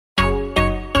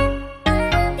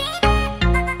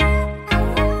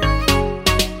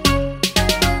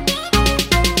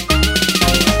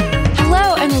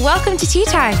Welcome to Tea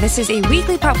Time. This is a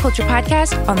weekly pop culture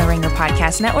podcast on the Ringer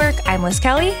Podcast Network. I'm Liz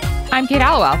Kelly. I'm Kate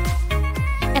Allowell.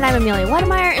 And I'm Amelia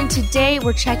Wedemeyer, and today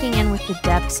we're checking in with the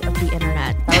depths of the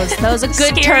internet. That was a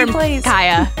good term, place.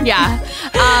 Kaya. Yeah.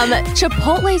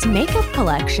 Chipotle's makeup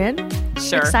collection.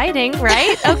 Sure. Exciting,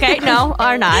 right? Okay, no,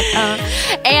 or not.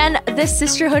 And the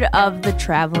Sisterhood of the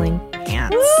Traveling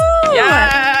Pants. Woo!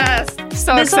 Yes!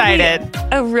 So This will be excited.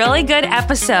 a really good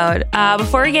episode.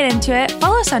 Before we get into it,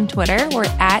 follow us on Twitter. We're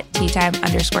at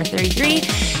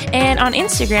teatime_33. And on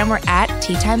Instagram, we're at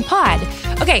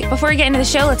teatimepod. Okay, before we get into the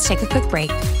show, let's take a quick break.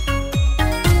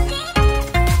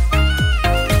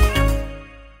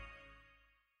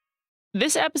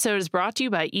 This episode is brought to you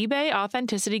by eBay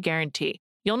Authenticity Guarantee.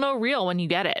 You'll know real when you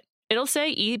get it. It'll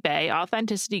say eBay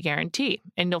Authenticity Guarantee,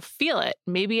 and you'll feel it.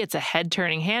 Maybe it's a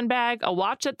head-turning handbag, a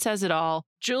watch that says it all,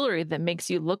 jewelry that makes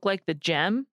you look like the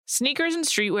gem. Sneakers and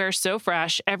streetwear so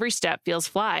fresh, every step feels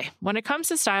fly. When it comes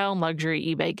to style and luxury,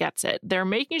 eBay gets it. They're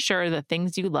making sure the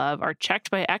things you love are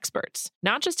checked by experts.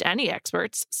 Not just any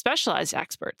experts, specialized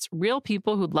experts, real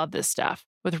people who love this stuff,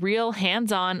 with real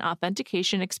hands-on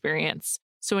authentication experience.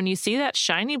 So when you see that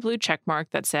shiny blue checkmark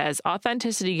that says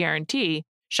Authenticity Guarantee,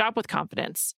 shop with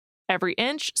confidence. Every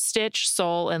inch, stitch,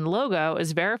 sole, and logo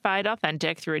is verified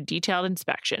authentic through a detailed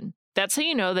inspection. That's how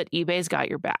you know that eBay's got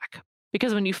your back.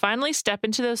 Because when you finally step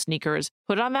into those sneakers,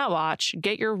 put on that watch,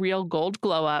 get your real gold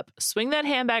glow up, swing that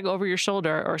handbag over your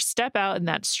shoulder, or step out in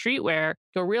that streetwear,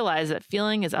 you'll realize that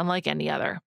feeling is unlike any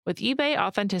other. With eBay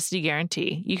Authenticity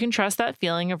Guarantee, you can trust that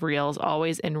feeling of real is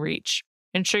always in reach.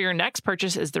 Ensure your next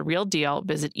purchase is the real deal.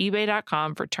 Visit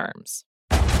ebay.com for terms.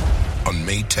 On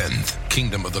May 10th,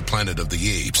 Kingdom of the Planet of the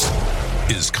Apes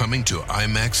is coming to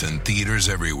IMAX and theaters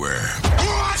everywhere.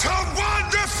 What a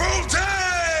wonderful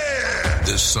day!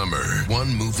 This summer,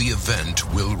 one movie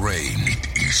event will reign.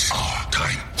 It is our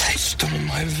time. They stole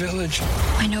my village.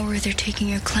 I know where they're taking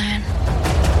your clan.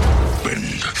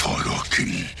 Bend for your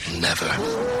king. Never.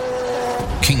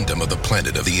 Kingdom of the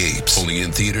Planet of the Apes. Only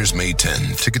in theaters May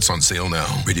 10. Tickets on sale now.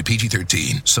 Rated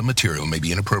PG-13. Some material may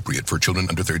be inappropriate for children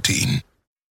under 13.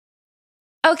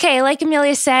 Okay, like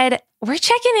Amelia said, we're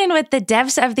checking in with the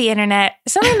depths of the internet,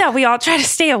 something that we all try to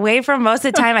stay away from most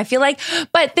of the time, I feel like.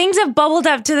 But things have bubbled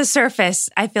up to the surface,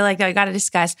 I feel like, that we got to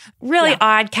discuss. Really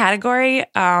odd category,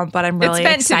 but I'm really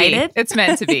excited. It's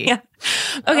meant to be. Yeah.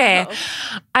 Okay,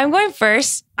 I'm going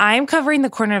first. I'm covering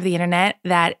the corner of the internet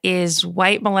that is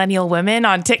white millennial women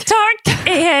on TikTok.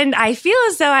 And I feel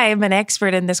as though I am an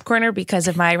expert in this corner because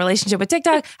of my relationship with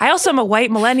TikTok. I also am a white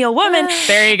millennial woman.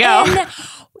 There you go. And,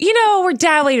 you know, we're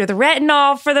dabbling with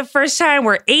retinol for the first time.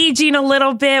 We're aging a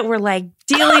little bit. We're like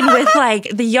dealing with like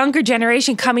the younger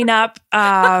generation coming up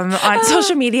on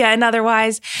social media and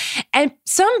otherwise. And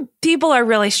some people are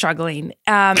really struggling,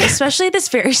 especially this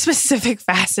very specific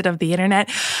facet of the internet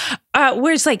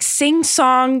where it's like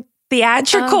sing-song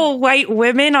theatrical white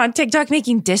women on TikTok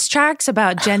making diss tracks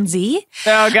about Gen Z.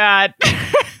 Oh, God.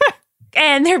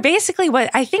 And they're basically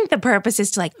what I think the purpose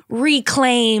is to like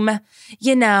reclaim,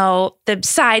 you know, the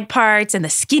side parts and the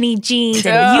skinny jeans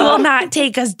and you will not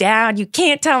take us down. You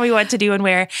can't tell me what to do and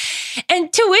wear.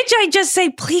 And to which I just say,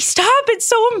 please stop. It's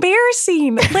so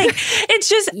embarrassing. Like, it's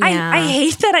just, I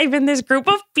hate that I'm in this group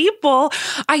of people.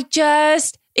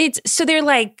 So they're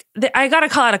like, I got to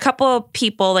call out a couple of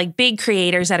people, like big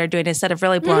creators that are doing this that have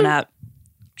really blown up.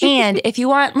 And if you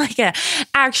want like a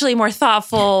actually more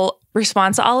thoughtful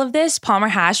response to all of this, Palmer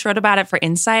Hash wrote about it for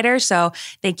Insider. So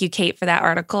thank you, Kate, for that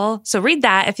article. So read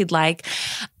that if you'd like.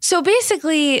 So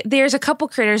basically, there's a couple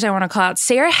creators I want to call out.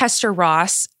 Sarah Hester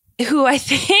Ross, who I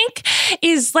think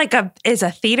is like is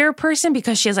a theater person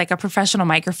because she has like a professional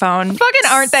microphone. Fucking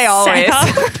aren't they always? In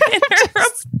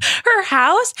her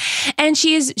house. And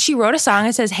she wrote a song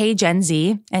that says, "Hey, Gen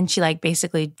Z." And she like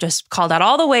basically just called out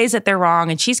all the ways that they're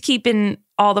wrong. And she's keeping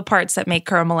all the parts that make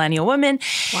her a millennial woman.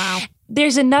 Wow.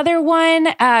 There's another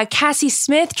one. Cassie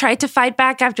Smith tried to fight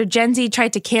back after Gen Z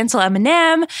tried to cancel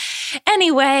Eminem.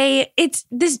 Anyway,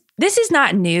 this is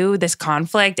not new, this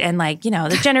conflict. And like, you know,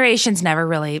 the generations never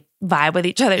really vibe with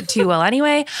each other too well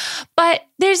anyway. But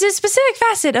there's a specific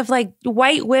facet of like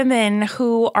white women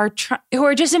who are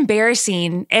just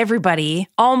embarrassing everybody,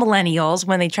 all millennials,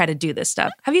 when they try to do this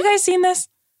stuff. Have you guys seen this?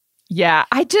 Yeah,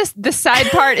 the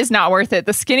side part is not worth it.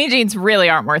 The skinny jeans really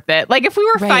aren't worth it. Like if we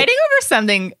were fighting over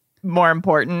something more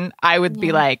important, I would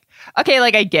be like, okay,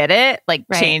 like I get it. Like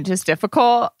change is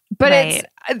difficult, but it's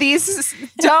these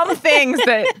dumb things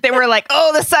that they were like,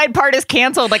 oh, the side part is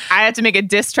canceled. Like I have to make a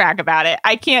diss track about it.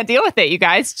 I can't deal with it, you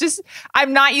guys.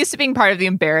 I'm not used to being part of the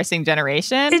embarrassing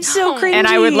generation. It's so cringy. And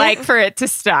I would like for it to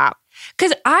stop.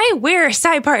 because I wear a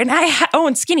side part and I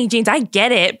own skinny jeans. I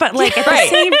get it. But like at the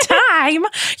same time,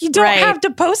 you don't have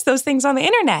to post those things on the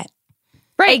internet.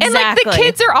 Right. Exactly. And like the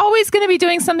kids are always going to be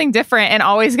doing something different and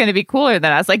always going to be cooler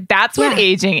than us. Like that's what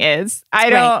aging is.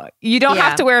 You don't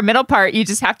have to wear a middle part. You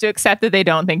just have to accept that they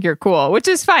don't think you're cool, which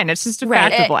is fine. It's just a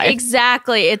fact of life.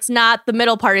 Exactly. It's not the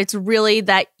middle part. It's really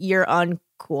that you're uncool.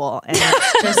 And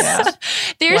it's just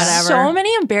there's so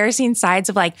many embarrassing sides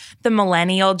of like the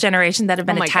millennial generation that have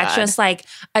been attached to us, like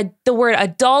the word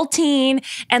adulting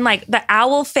and like the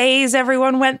owl phase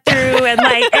everyone went through and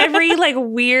like every like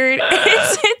weird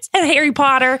it's and Harry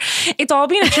Potter. It's all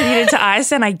being attributed to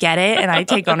us and I get it and I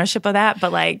take ownership of that.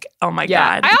 But like, oh my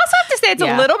God. I also have to say it's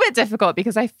a little bit difficult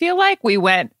because I feel like we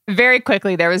went very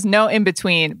quickly. There was no in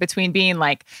between being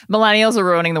like millennials are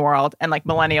ruining the world and like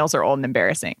millennials are old and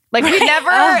embarrassing. Like we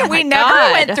never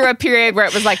went through a period where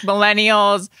it was like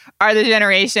millennials are the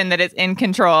generation that is in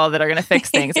control that are going to fix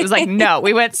things. It was like, no,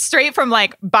 we went straight from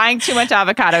like buying too much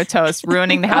avocado toast,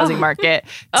 ruining the housing market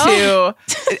to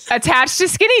attached to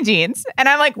skinny jeans. And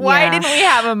I'm like, why didn't we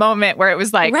have a moment where it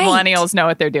was like millennials know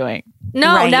what they're doing?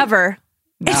 No, never.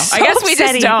 No, I guess we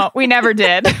just don't. We never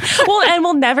did. Well, and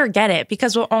we'll never get it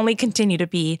because we'll only continue to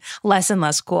be less and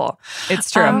less cool. It's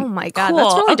true. Oh my God. Cool.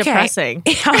 That's really depressing.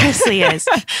 It honestly is.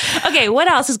 Okay, what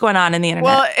else is going on in the internet?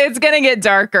 Well, it's going to get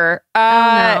darker.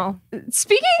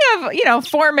 Speaking of,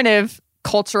 formative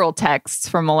cultural texts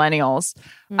from millennials,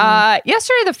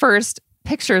 yesterday the first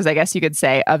pictures, I guess you could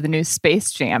say, of the new Space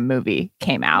Jam movie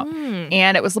came out.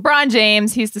 And it was LeBron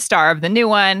James. He's the star of the new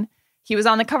one. He was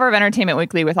on the cover of Entertainment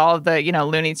Weekly with all of the,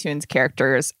 Looney Tunes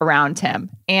characters around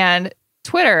him. And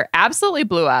Twitter absolutely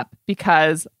blew up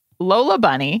because Lola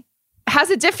Bunny has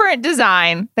a different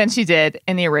design than she did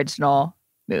in the original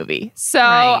movie. So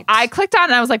I clicked on it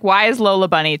and I was like, why is Lola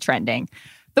Bunny trending?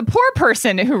 The poor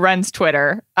person who runs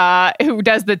Twitter, who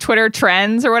does the Twitter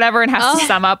trends or whatever and has to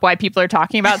sum up why people are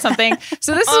talking about something.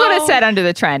 So this is what it said under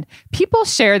the trend. People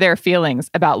share their feelings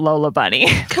about Lola Bunny,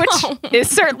 which is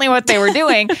certainly what they were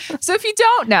doing. So if you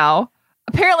don't know,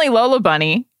 apparently Lola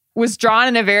Bunny was drawn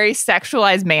in a very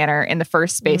sexualized manner in the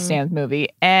first Space Jam movie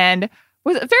and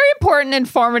was a very important,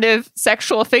 informative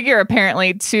sexual figure,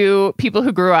 apparently, to people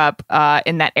who grew up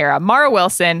in that era. Mara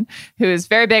Wilson, who is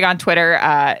very big on Twitter,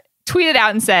 tweeted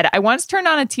out and said, I once turned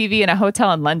on a TV in a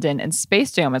hotel in London and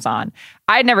Space Jam was on.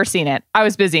 I'd never seen it. I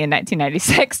was busy in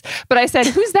 1996. But I said,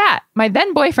 who's that? My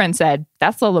then boyfriend said,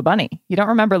 that's Lola Bunny. You don't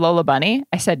remember Lola Bunny?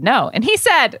 I said, no. And he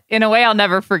said, in a way I'll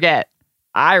never forget,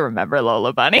 I remember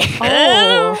Lola Bunny.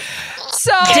 Oh.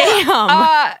 So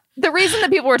damn. The reason that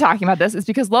people were talking about this is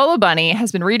because Lola Bunny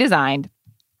has been redesigned.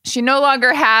 She no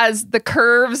longer has the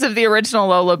curves of the original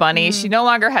Lola Bunny. She no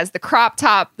longer has the crop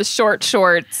top, the short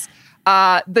shorts,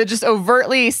 the just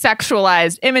overtly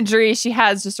sexualized imagery. She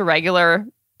has just a regular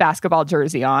basketball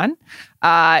jersey on.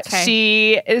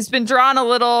 She has been drawn a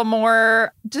little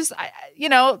more just,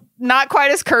 not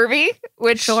quite as curvy,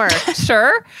 which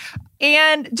sure.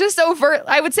 And just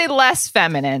I would say less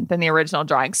feminine than the original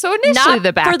drawing. So initially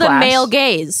the backlash. For the male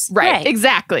gaze. Right.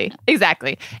 Exactly.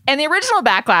 And the original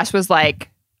backlash was like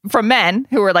from men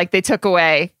who were like, they took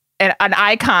away an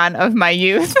icon of my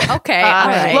youth. Okay. All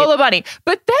right. Lola Bunny.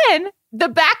 But then the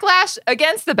backlash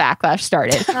against the backlash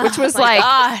started, which was like,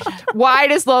 why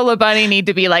does Lola Bunny need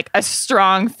to be like a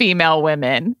strong female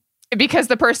woman? Because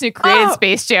the person who created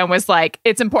Space Jam was like,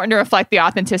 it's important to reflect the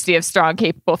authenticity of strong,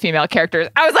 capable female characters.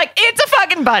 I was like, it's a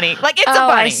fucking bunny. Like, it's a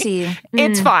bunny. I see.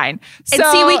 It's fine. And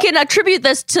see, we can attribute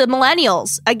this to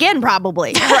millennials. Again,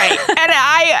 probably. Right. And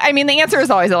I mean, the answer is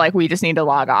always like, we just need to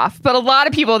log off. But a lot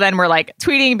of people then were like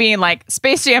tweeting, being like,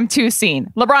 Space Jam 2 scene.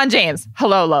 LeBron James.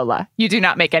 Hello, Lola. You do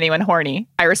not make anyone horny.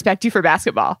 I respect you for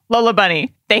basketball. Lola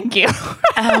Bunny. Thank you.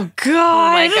 Oh, God.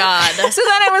 Oh, my God. So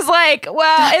then it was like,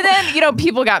 well, and then,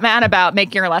 people got mad about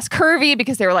making her less curvy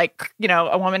because they were like,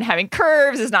 a woman having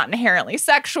curves is not inherently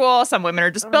sexual. Some women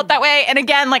are just built that way. And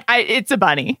again, like, it's a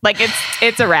bunny. Like,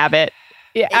 it's a rabbit.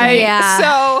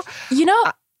 So, you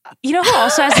know who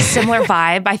also has a similar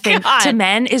vibe, I think, to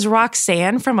men is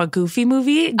Roxanne from a Goofy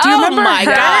movie. Do you remember my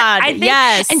her? God. I think,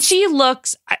 yes. And she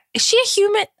looks, is she a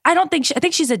human? I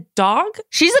think she's a dog.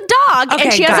 She's a dog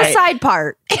and she has a side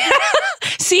part.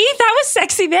 See, that was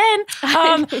sexy then.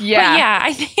 But yeah,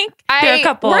 I think there are a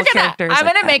couple of characters. I'm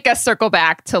going to make us circle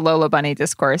back to Lola Bunny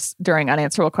discourse during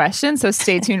Unanswerable Questions, so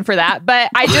stay tuned for that.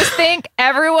 But I just think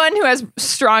everyone who has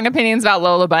strong opinions about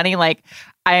Lola Bunny, like,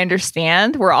 I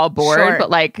understand we're all bored,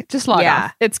 but like, just log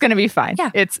off. It's going to be fine.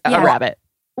 Yeah. It's a rabbit.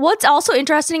 What's also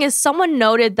interesting is someone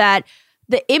noted that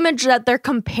the image that they're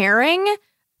comparing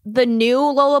the new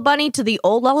Lola Bunny to the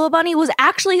old Lola Bunny was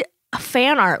actually a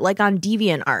fan art, like on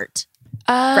DeviantArt.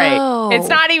 Oh. Right. It's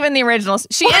not even the original.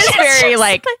 She is very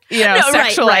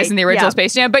sexualized in the original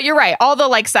Space Jam. But you're right. All the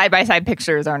like side-by-side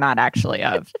pictures are not actually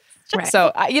of. Right.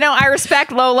 So, I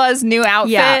respect Lola's new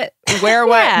outfit. Yeah. Wear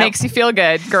what makes you feel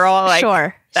good, girl. Like,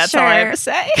 sure. That's all I have to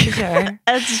say. Sure.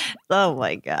 Oh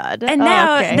my God. And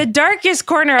now the darkest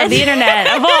corner of the internet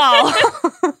of all.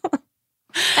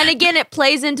 And again, it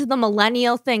plays into the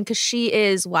millennial thing because she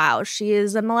is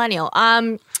a millennial.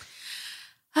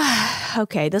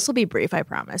 Okay, this will be brief, I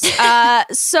promise.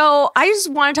 So I just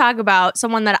want to talk about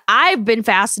someone that I've been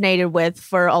fascinated with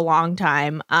for a long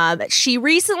time. She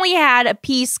recently had a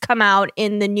piece come out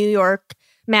in the New York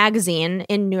Magazine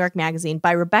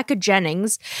by Rebecca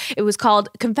Jennings. It was called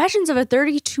Confessions of a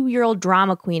 32-Year-Old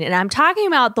Drama Queen. And I'm talking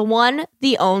about the one,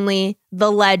 the only,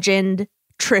 the legend,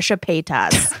 Trisha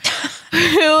Paytas.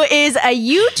 Who is a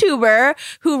YouTuber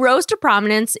who rose to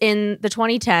prominence in the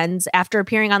 2010s after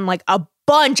appearing on like a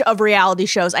bunch of reality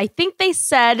shows. I think they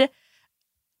said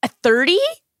 30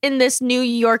 in this New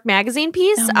York Magazine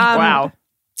piece. Wow.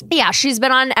 Yeah, she's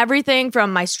been on everything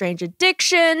from My Strange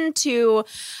Addiction to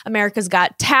America's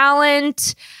Got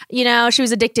Talent. She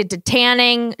was addicted to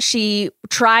tanning. She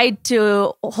tried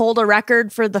to hold a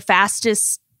record for the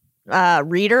fastest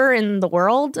reader in the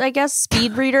world, I guess,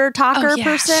 speed reader talker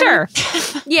person. Sure.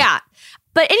 Yeah.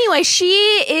 But anyway,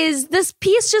 this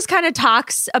piece just kind of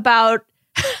talks about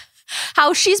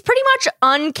how she's pretty much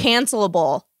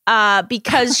uncancelable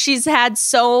because she's had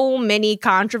so many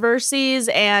controversies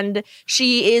and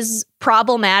she is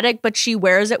problematic, but she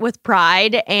wears it with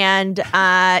pride. And,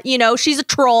 she's a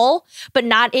troll, but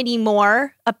not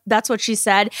anymore. That's what she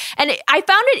said. And I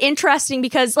found it interesting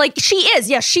because she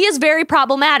is very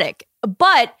problematic,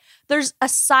 but there's a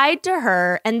side to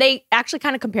her. And they actually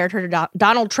kind of compared her to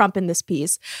Donald Trump in this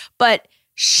piece, but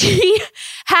she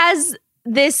has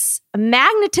this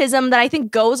magnetism that I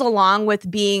think goes along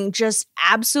with being just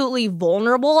absolutely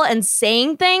vulnerable and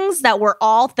saying things that we're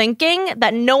all thinking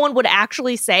that no one would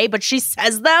actually say, but she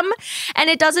says them and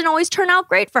it doesn't always turn out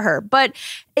great for her. But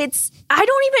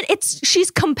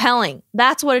she's compelling.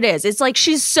 That's what it is. It's like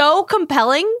she's so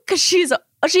compelling because she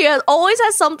always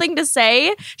has something to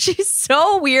say. She's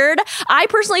so weird. I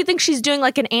personally think she's doing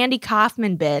like an Andy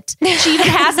Kaufman bit. She even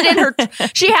has it in her.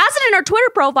 She has it in her Twitter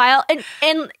profile,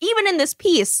 and even in this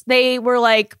piece, they were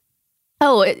like,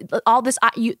 "Oh, all this,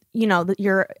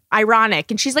 you're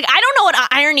ironic," and she's like, "I don't know what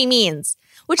irony means,"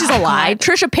 which is a lie.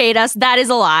 Trisha Paytas, that is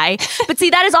a lie. But see,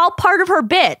 that is all part of her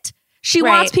bit. She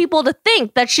wants people to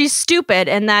think that she's stupid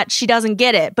and that she doesn't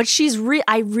get it, but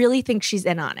I really think she's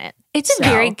in on it. It's a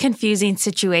very confusing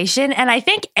situation. And I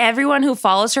think everyone who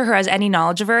follows her, who has any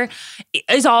knowledge of her,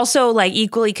 is also like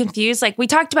equally confused. Like we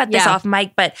talked about this off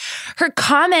mic, but her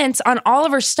comments on all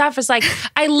of her stuff is like,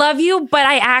 I love you, but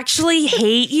I actually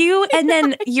hate you. And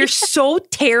then you're so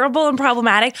terrible and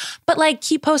problematic, but like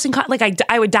keep posting,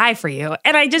 I would die for you.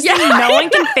 And I just think no one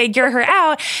can figure her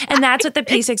out. And that's what the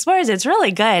piece explores. It's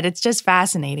really good. It's just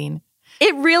fascinating.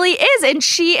 It really is.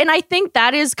 And I think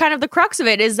that is kind of the crux of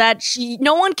it, is that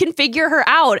no one can figure her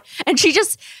out. And she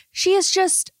is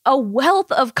just a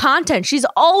wealth of content. She's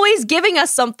always giving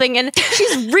us something and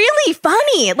she's really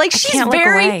funny. Like she's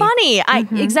very funny.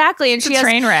 Exactly. And she's a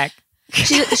train wreck.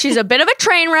 She's a bit of a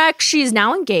train wreck. She's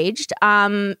now engaged.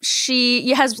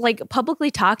 She has like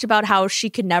publicly talked about how she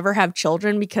could never have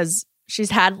children because she's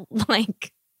had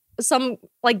like some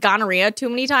like gonorrhea too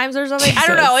many times or something. Jesus. I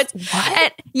don't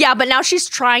know. But now she's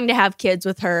trying to have kids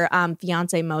with her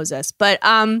fiance Moses. But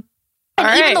even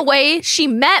the way she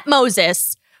met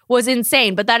Moses was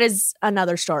insane, but that is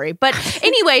another story. But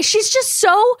anyway, she's just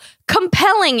so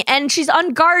compelling and she's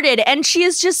unguarded and she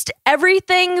is just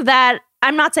everything that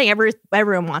I'm not saying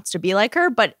everyone wants to be like her,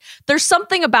 but there's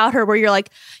something about her where you're like,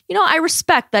 I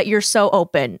respect that you're so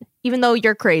open, even though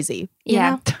you're crazy. You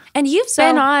know? And you've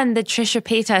been on the Trisha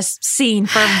Paytas scene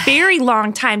for a very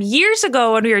long time. Years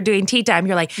ago when we were doing Tea Time,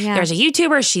 you're like, there's a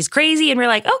YouTuber, she's crazy. And we're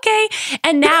like, okay.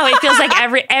 And now it feels like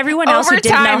everyone else who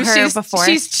didn't know her before.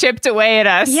 She's chipped away at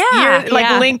us.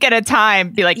 Yeah. Link at a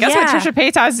time. Be like, guess what Trisha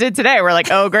Paytas did today? We're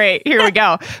like, oh, great. Here we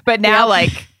go. But now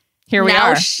here we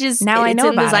are. Now I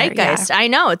know about the zeitgeist. I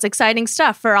know. It's exciting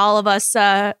stuff for all of us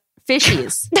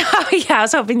fishies. I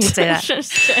was hoping you'd say that.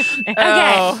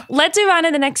 Okay, let's move on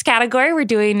to the next category. We're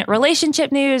doing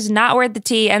relationship news, not worth the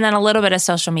tea, and then a little bit of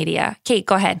social media. Kate,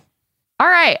 go ahead. All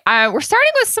right. We're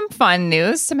starting with some fun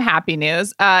news, some happy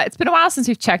news. It's been a while since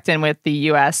we've checked in with the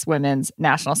U.S. women's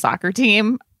national soccer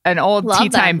team. An old Tea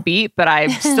Time beat, but I'm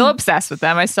still obsessed with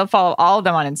them. I still follow all of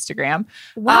them on Instagram.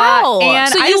 Wow.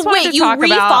 And so I you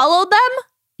refollowed them?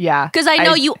 Yeah. Because I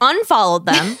know you unfollowed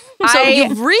them. So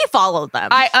you've refollowed them.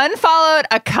 I unfollowed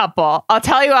a couple. I'll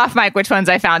tell you off mic which ones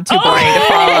I found too boring to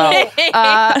follow.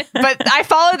 But I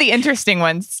follow the interesting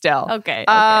ones still. Okay.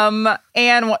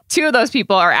 And two of those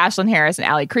people are Ashlyn Harris and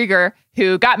Ali Krieger,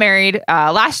 who got married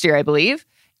last year, I believe.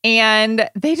 And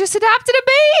they just adopted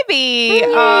a baby.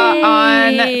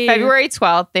 On February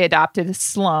 12th, they adopted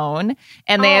Sloan.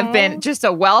 And they have been just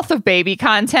a wealth of baby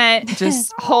content,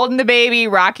 just holding the baby,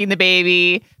 rocking the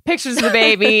baby, pictures of the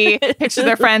baby, pictures of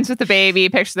their friends with the baby,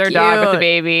 pictures of their dog with the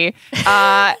baby.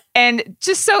 And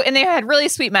they had really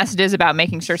sweet messages about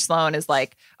making sure Sloan is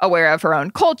like aware of her own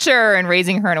culture and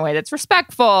raising her in a way that's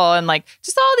respectful and like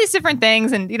just all these different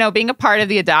things and, being a part of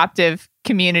the adoptive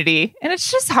community. And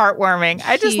it's just heartwarming.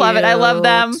 I just love it. I love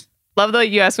them. Love the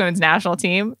U.S. women's national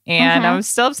team. And I'm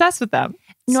still obsessed with them.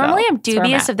 Normally, I'm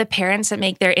dubious of the parents that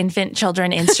make their infant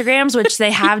children Instagrams, which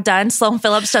they have done. Sloan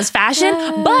Phillips does fashion,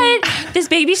 but this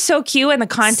baby's so cute and the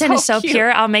content is so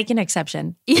pure. I'll make an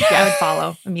exception. Yeah. I would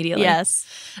follow immediately. Yes.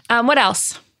 What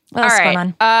else? What else is going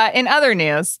on? In other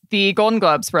news, the Golden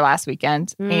Globes were last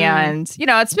weekend. And,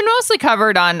 it's been mostly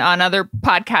covered on other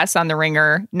podcasts on the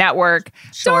Ringer network.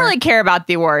 Sure. Don't really care about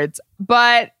the awards.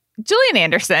 But Gillian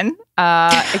Anderson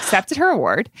accepted her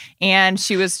award. And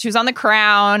she was on The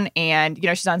Crown. And,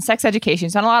 she's on Sex Education.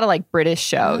 She's on a lot of like British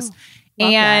shows.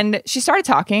 And she started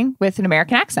talking with an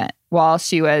American accent while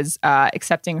she was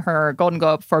accepting her Golden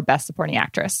Globe for Best Supporting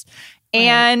Actress. Right.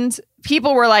 And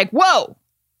people were like, whoa.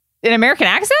 An American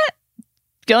accent?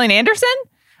 Gillian Anderson?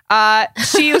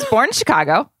 She was born in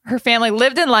Chicago. Her family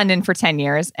lived in London for 10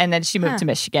 years. And then she moved to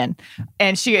Michigan.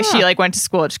 And she went to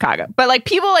school in Chicago. But like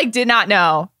people did not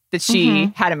know that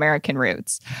she had American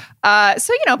roots.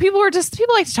 So, people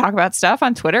like to talk about stuff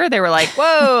on Twitter. They were like,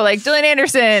 whoa, like Gillian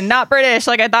Anderson, not British.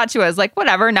 Like I thought she was. Like,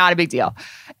 whatever, not a big deal.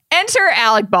 Enter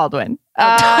Alec Baldwin,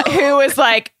 who was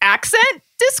like, accent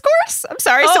discourse? I'm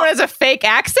sorry, someone has a fake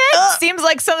accent? Seems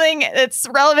like something that's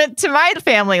relevant to my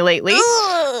family lately.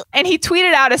 And he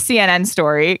tweeted out a CNN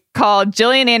story called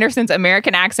Gillian Anderson's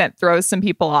American accent throws some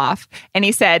people off. And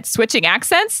he said, switching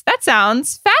accents? That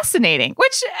sounds fascinating.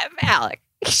 Which, Alec,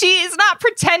 she's not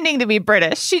pretending to be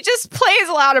British. She just plays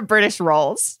a lot of British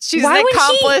roles. She's an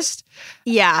accomplished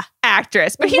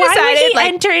actress. But he decided would he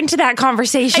enter into that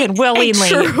conversation willingly.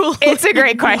 It's a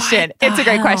great question. It's a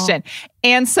great question.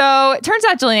 And so it turns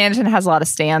out Gillian Anderson has a lot of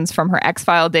stans from her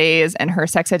X-File days and her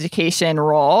Sex Education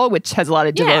role, which has a lot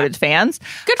of devoted fans.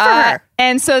 Good for her.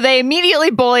 And so they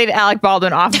immediately bullied Alec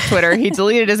Baldwin off of Twitter. He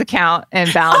deleted his account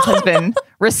and balance has been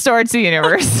restored to the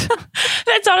universe.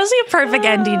 That's honestly a perfect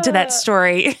ending to that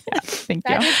story. Thank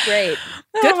you. That was great.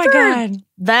 Good for God.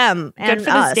 Them and good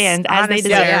for us. The stand, as they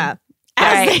deserve. Yeah.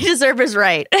 As they deserve is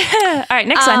right. All right,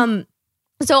 next one.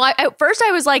 So at first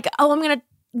I was like,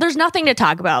 there's nothing to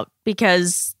talk about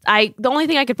because the only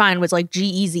thing I could find was like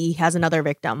G-Eazy has another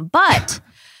victim. But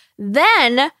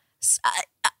then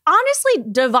honestly,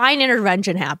 divine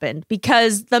intervention happened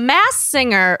because The Masked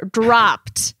Singer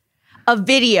dropped a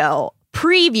video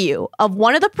preview of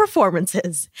one of the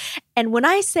performances. And when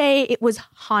I say it was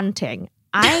haunting,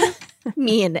 I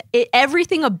mean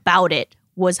everything about it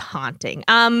was haunting.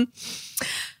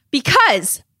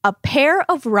 Because a pair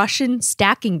of Russian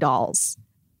stacking dolls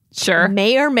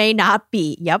may or may not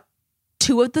be,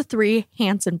 two of the three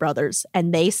Hanson brothers,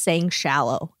 and they sang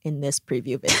Shallow in this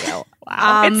preview video.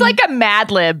 Wow. It's like a Mad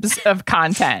Libs of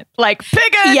content. Like,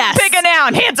 pick a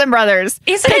noun, Hanson brothers.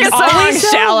 Isn't it always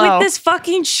so with this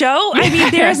fucking show? I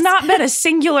mean, there has not been a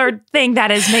singular thing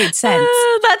that has made sense.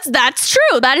 That's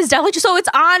true. That is definitely true. So it's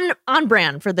on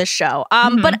brand for this show.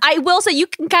 But I will say you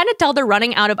can kind of tell they're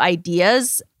running out of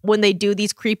ideas when they do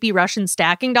these creepy Russian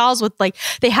stacking dolls with like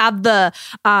they have the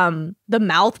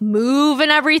mouth move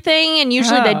and everything, and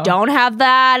usually they don't have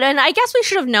that. And I guess we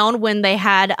should have known when they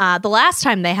had the last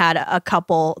time they had a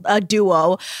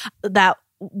duo that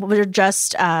were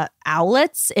just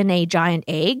owlets in a giant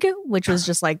egg, which was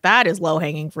just like that is low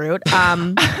hanging fruit.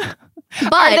 But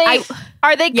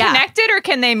are they connected or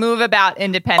can they move about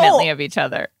independently of each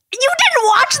other? You didn't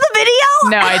watch the video?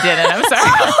 No, I didn't. I'm sorry.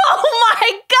 Oh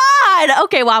my God.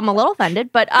 Okay, well, I'm a little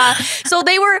offended, but so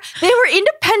they were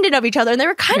independent of each other and they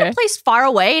were kind of placed far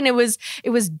away, and it was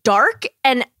dark,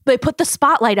 and they put the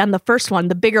spotlight on the first one,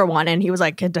 the bigger one, and he was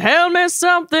like, "Can you tell me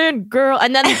something, girl?"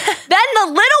 And then the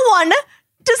little one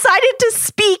decided to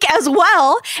speak as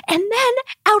well. And then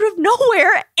out of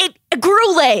nowhere, it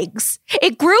grew legs.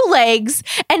 It grew legs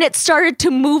and it started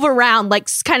to move around, like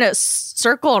kind of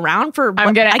circle around for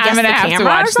I'm gonna have to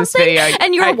watch this video.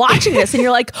 And you're watching this and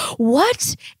you're like,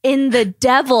 what in the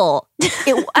devil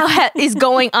is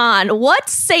going on? What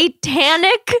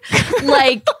satanic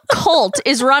like cult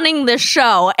is running this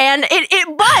show? And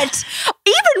but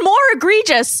even more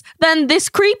egregious than this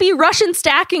creepy Russian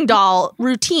stacking doll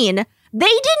routine, they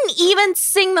didn't even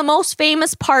sing the most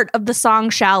famous part of the song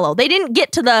Shallow. They didn't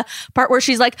get to the part where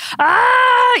she's like,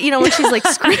 when she's like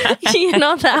screaming,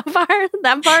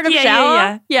 that part of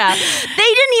Shallow. Yeah.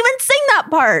 They didn't even sing that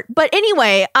part. But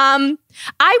anyway,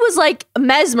 I was like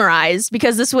mesmerized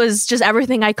because this was just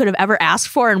everything I could have ever asked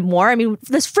for and more. I mean,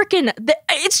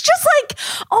 it's just like,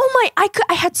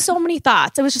 I had so many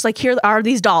thoughts. I was just like, here are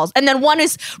these dolls. And then one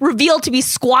is revealed to be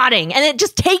squatting and it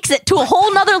just takes it to a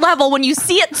whole nother level when you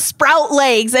see it sprout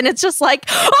legs. And it's just like,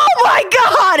 oh my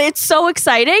God, it's so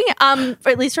exciting.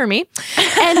 At least for me.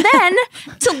 And then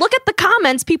to look at the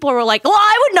comments, people were like, well,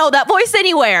 I would know that voice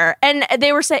anywhere. And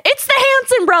they were saying, it's the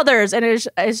Hanson brothers. And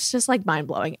it's just like mind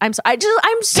blowing. I'm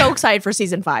so excited for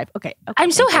season 5. Okay.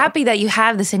 I'm so happy that you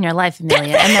have this in your life,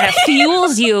 Amelia, and that it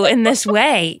fuels you in this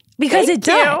way because it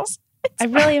does. I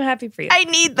really am happy for you. I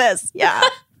need this. Yeah.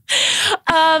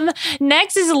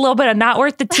 Next is a little bit of not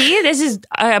worth the tea. This is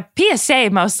a PSA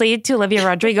mostly to Olivia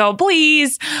Rodrigo.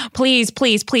 Please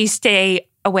stay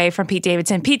away from Pete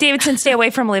Davidson. Pete Davidson, stay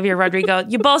away from Olivia Rodrigo.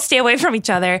 You both stay away from each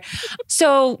other.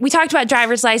 So we talked about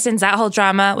Driver's License. That whole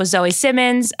drama was Zoe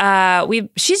Simmons.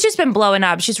 She's just been blowing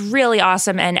up. She's really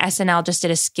awesome. And SNL just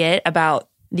did a skit about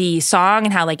the song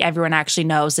and how like everyone actually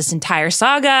knows this entire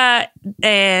saga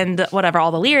and whatever,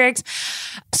 all the lyrics.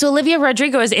 So Olivia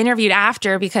Rodrigo was interviewed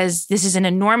after because this is an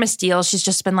enormous deal. She's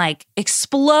just been like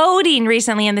exploding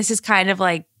recently. And this is kind of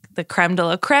like the creme de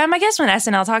la creme, I guess, when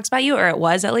SNL talks about you, or it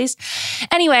was at least.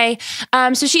 Anyway,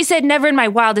 so she said, never in my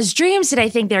wildest dreams did I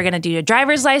think they were going to do a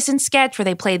Driver's License sketch where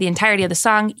they play the entirety of the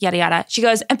song, yada, yada. She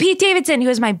goes, and Pete Davidson, who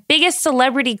is my biggest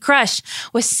celebrity crush,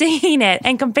 was singing it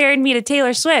and comparing me to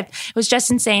Taylor Swift. It was just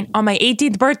insane on my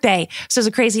 18th birthday. So it was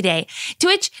a crazy day. To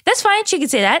which, that's fine, she could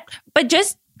say that, but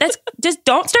just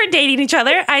don't start dating each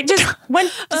other. When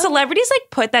celebrities like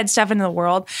put that stuff into the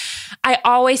world, I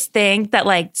always think that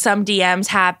like some DMs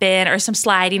happen or some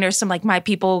sliding or some like my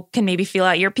people can maybe feel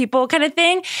out your people kind of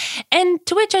thing. And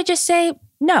to which I just say,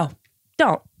 no,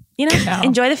 don't.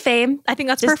 Enjoy the fame. I think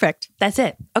that's perfect. That's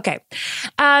it. Okay.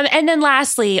 And then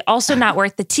lastly, also not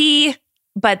worth the tea,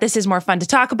 but this is more fun to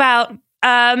talk about.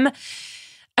 I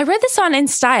read this on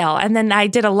InStyle and then I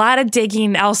did a lot of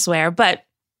digging elsewhere, but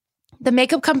the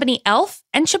makeup company e.l.f.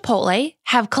 and Chipotle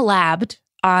have collabed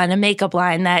on a makeup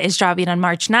line that is dropping on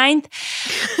March 9th.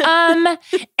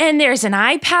 And there's an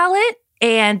eye palette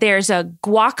and there's a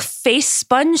guac face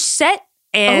sponge set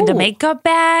and a makeup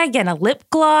bag and a lip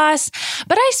gloss.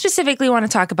 But I specifically want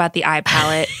to talk about the eye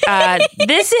palette.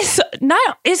 This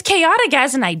is chaotic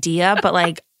as an idea, but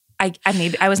like,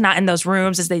 I was not in those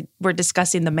rooms as they were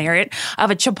discussing the merit of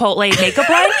a Chipotle makeup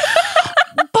line.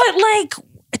 But like,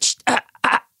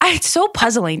 it's so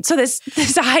puzzling. So this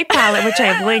eye palette, which I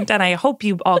have linked, and I hope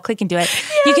you all click into it.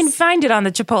 Yes. You can find it on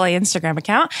the Chipotle Instagram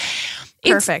account.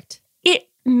 Perfect. It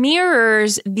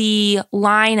mirrors the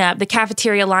lineup, the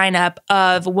cafeteria lineup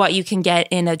of what you can get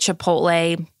in a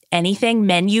Chipotle anything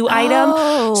menu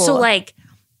item. So like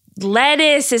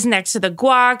lettuce is next to the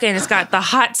guac, and it's got the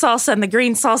hot salsa and the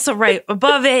green salsa right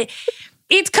above it.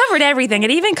 It's covered everything.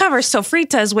 It even covers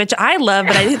sofritas, which I love,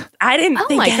 but I didn't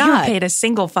think anyone paid a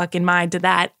single fucking mind to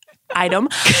that item.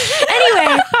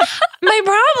 Anyway, my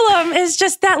problem is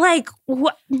just that like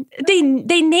they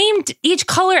named each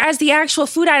color as the actual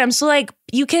food item. So like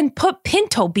you can put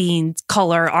pinto beans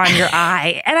color on your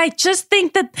eye. And I just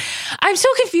think that I'm so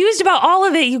confused about all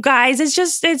of it, you guys.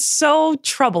 It's so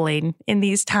troubling in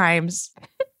these times.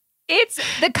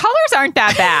 The colors aren't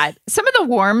that bad. Some of the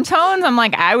warm tones, I'm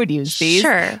like, I would use these.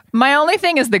 Sure. My only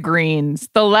thing is the greens.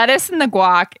 The lettuce and the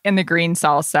guac and the green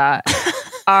salsa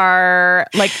are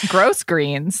like gross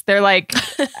greens. They're like,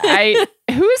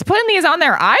 who's putting these on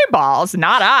their eyeballs?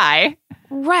 Not I.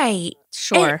 Right.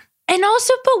 Sure. And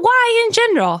also, but why in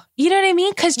general? You know what I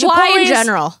mean? Because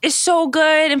Chipotle is so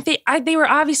good. And they were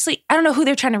obviously, I don't know who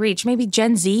they're trying to reach. Maybe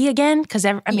Gen Z again? Because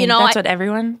that's what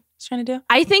everyone trying to do.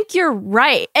 I think you're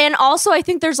right. And also I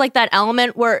think there's like that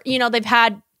element where, they've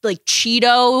had like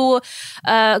Cheeto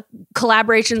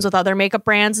collaborations with other makeup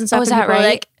brands and stuff. Oh, is that right?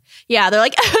 Like, yeah, they're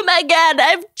like, oh my God,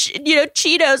 I've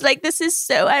Cheetos. Like, this is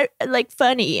so like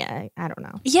funny. I don't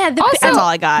know. Yeah. That's all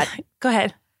I got. Go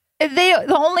ahead.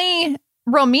 The only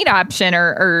real meat option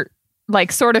or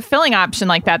like sort of filling option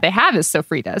like that they have is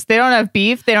Sofritas. They don't have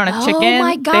beef. They don't have chicken. Oh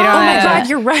my God. They don't Oh my have God,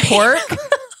 you're right. pork.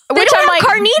 They don't have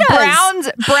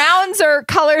carnitas. Browns are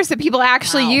colors that people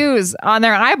actually use on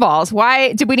their eyeballs.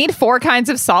 Why did we need 4 kinds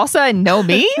of salsa and no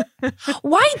meat?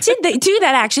 Why did they do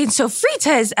that actually? And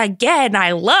Sofritas, again,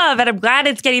 I love, and I'm glad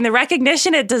it's getting the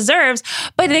recognition it deserves,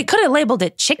 but they could have labeled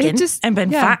it chicken and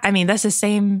been fine. I mean, that's the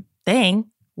same thing.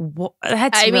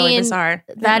 That's really bizarre.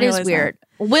 That is weird.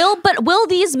 Will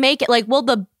these make it, like, will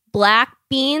the black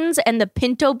beans and the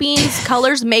pinto beans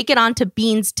colors make it onto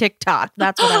Beans TikTok?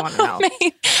 That's what I want to know.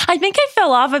 I think I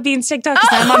fell off of Beans TikTok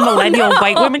because I'm on millennial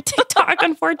white women TikTok,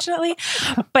 unfortunately.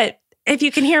 But if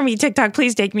you can hear me, TikTok,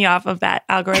 please take me off of that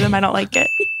algorithm. I don't like it.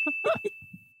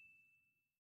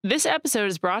 This episode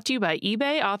is brought to you by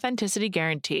eBay Authenticity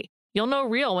Guarantee. You'll know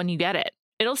real when you get it.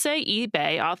 It'll say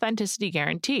eBay Authenticity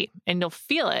Guarantee, and you'll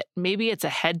feel it. Maybe it's a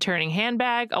head-turning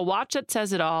handbag, a watch that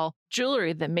says it all,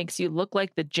 jewelry that makes you look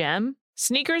like the gem.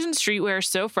 Sneakers and streetwear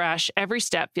so fresh, every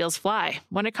step feels fly.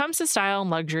 When it comes to style and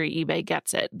luxury, eBay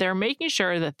gets it. They're making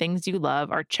sure the things you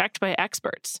love are checked by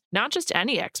experts. Not just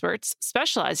any experts,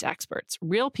 specialized experts,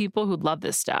 real people who love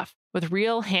this stuff, with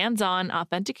real hands-on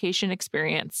authentication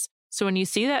experience. So when you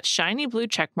see that shiny blue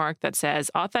checkmark that says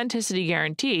Authenticity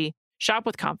Guarantee, shop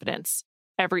with confidence.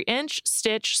 Every inch,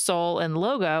 stitch, sole, and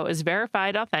logo is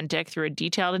verified authentic through a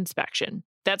detailed inspection.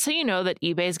 That's how you know that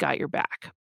eBay's got your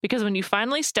back. Because when you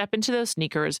finally step into those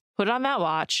sneakers, put on that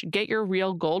watch, get your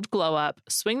real gold glow up,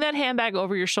 swing that handbag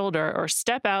over your shoulder, or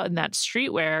step out in that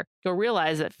streetwear, you'll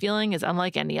realize that feeling is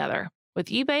unlike any other. With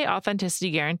eBay Authenticity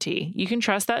Guarantee, you can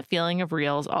trust that feeling of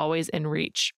real is always in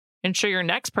reach. Ensure your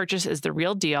next purchase is the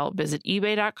real deal. Visit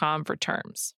ebay.com for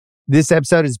terms. This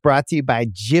episode is brought to you by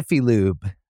Jiffy Lube.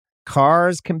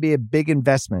 Cars can be a big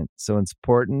investment, so it's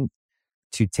important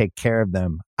to take care of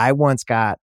them. I once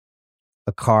got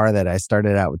a car that I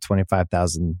started out with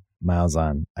 25,000 miles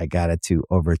on. I got it to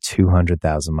over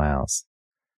 200,000 miles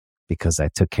because I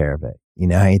took care of it. You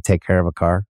know how you take care of a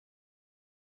car?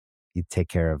 You take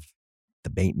care of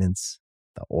the maintenance,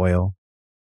 the oil,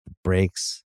 the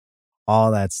brakes,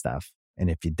 all that stuff.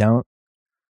 And if you don't,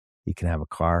 you can have a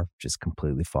car just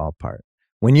completely fall apart.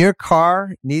 When your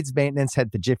car needs maintenance,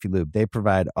 head to Jiffy Lube. They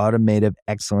provide automotive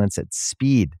excellence at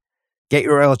speed. Get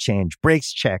your oil change,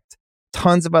 brakes checked,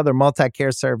 tons of other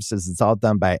multi-care services. It's all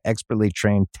done by expertly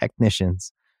trained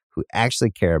technicians who actually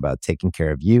care about taking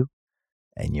care of you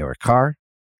and your car.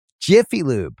 Jiffy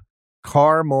Lube,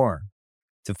 car more.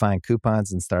 To find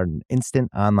coupons and start an instant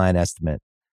online estimate,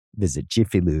 visit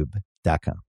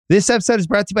jiffylube.com. This episode is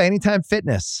brought to you by Anytime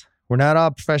Fitness. We're not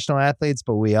all professional athletes,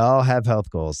 but we all have health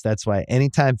goals. That's why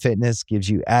Anytime Fitness gives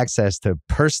you access to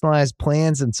personalized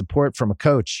plans and support from a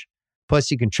coach.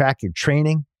 Plus, you can track your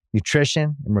training,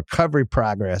 nutrition, and recovery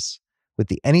progress with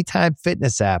the Anytime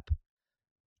Fitness app,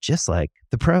 just like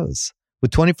the pros.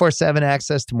 With 24/7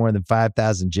 access to more than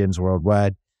 5,000 gyms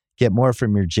worldwide, get more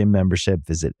from your gym membership.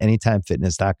 Visit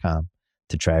anytimefitness.com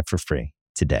to try it for free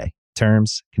today.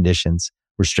 Terms, conditions,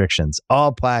 restrictions all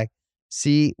apply.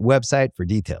 See website for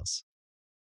details.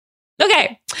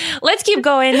 Okay, let's keep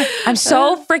going. I'm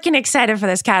so freaking excited for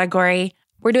this category.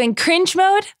 We're doing cringe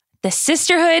mode, the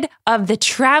Sisterhood of the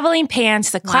Traveling Pants,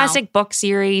 the classic book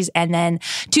series, and then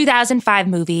 2005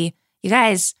 movie. You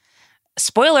guys,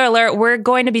 spoiler alert, we're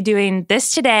going to be doing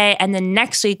this today, and then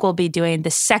next week we'll be doing the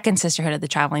second Sisterhood of the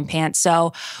Traveling Pants.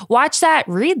 So watch that,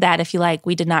 read that if you like.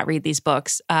 We did not read these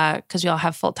books because we all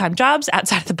have full-time jobs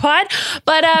outside of the pod.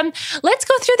 But let's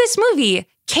go through this movie.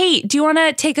 Kate, do you want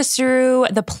to take us through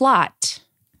the plot?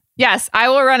 Yes, I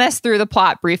will run us through the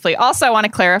plot briefly. Also, I want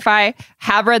to clarify,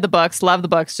 have read the books, love the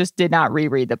books, just did not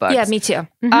reread the books. Yeah, me too.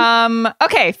 Mm-hmm.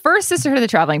 Okay, first Sisterhood of the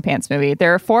Traveling Pants movie.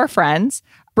 There are 4 friends,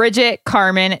 Bridget,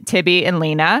 Carmen, Tibby, and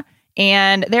Lena,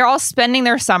 and they're all spending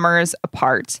their summers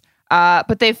apart.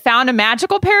 But they've found a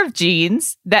magical pair of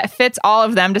jeans that fits all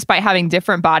of them despite having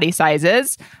different body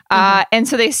sizes. And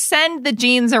so they send the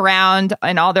jeans around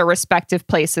in all their respective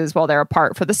places while they're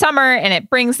apart for the summer, and it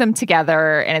brings them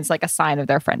together, and it's like a sign of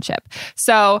their friendship.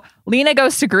 So Lena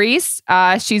goes to Greece.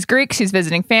 She's Greek. She's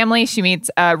visiting family. She meets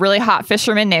a really hot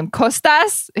fisherman named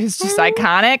Kostas, who's just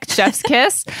iconic. Chef's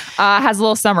kiss. Has a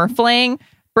little summer fling.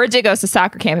 Bridget goes to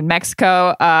soccer camp in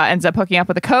Mexico, ends up hooking up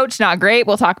with a coach. Not great.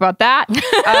 We'll talk about that.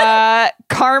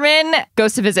 Carmen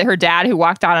goes to visit her dad, who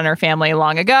walked out on her family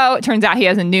long ago. It turns out he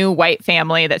has a new white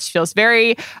family that she feels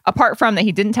very apart from that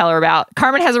he didn't tell her about.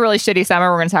 Carmen has a really shitty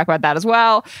summer. We're going to talk about that as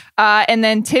well. And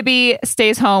then Tibby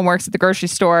stays home, works at the grocery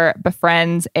store,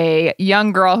 befriends a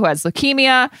young girl who has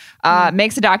leukemia,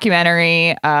 makes a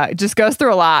documentary, just goes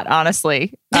through a lot,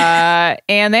 honestly.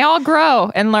 And they all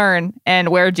grow and learn and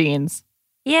wear jeans.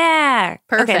 Yeah.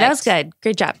 Perfect. Okay, that was good.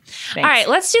 Great job. Thanks. All right,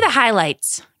 let's do the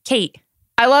highlights. Kate.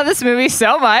 I love this movie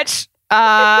so much.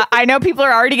 I know people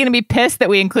are already going to be pissed that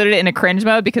we included it in a cringe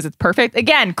mode because it's perfect.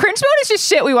 Again, cringe mode is just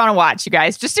shit we want to watch, you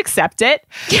guys. Just accept it.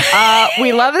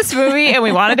 We love this movie and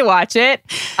we wanted to watch it.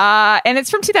 And it's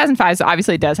from 2005, so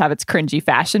obviously it does have its cringy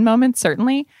fashion moments,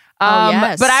 certainly.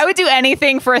 Yes. But I would do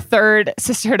anything for a third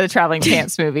Sisterhood of the Traveling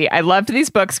Pants movie. I loved these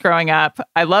books growing up.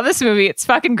 I love this movie. It's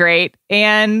fucking great.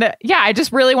 And yeah, I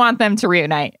just really want them to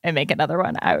reunite and make another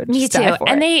one. I would Me just too. die for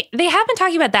And it. they have been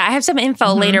talking about that. I have some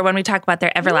info later when we talk about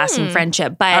their everlasting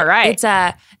friendship. But All right. it's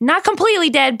not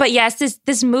completely dead. But yes,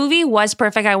 this movie was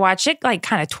perfect. I watched it like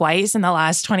kind of twice in the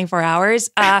last 24 hours.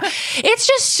 It's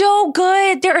just so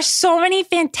good. There are so many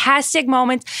fantastic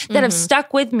moments that have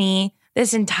stuck with me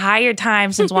this entire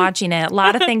time since watching it. A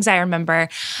lot of things I remember.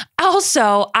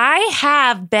 Also, I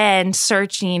have been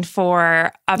searching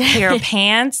for a pair of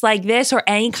pants like this or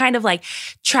any kind of like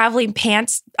traveling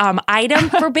pants item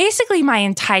for basically my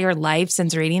entire life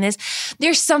since reading this.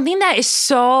 There's something that is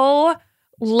so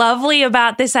lovely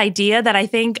about this idea that I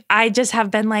think I just have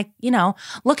been like,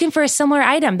 looking for a similar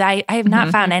item that I have not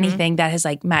found anything that has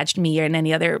like matched me or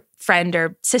any other friend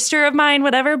or sister of mine,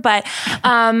 whatever. But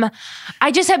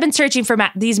I just have been searching for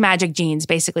these magic jeans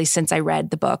basically since I read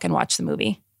the book and watched the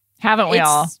movie. Haven't we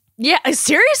all? Yeah,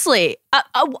 seriously.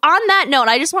 On that note,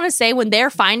 I just want to say when they're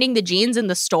finding the jeans in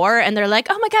the store and they're like,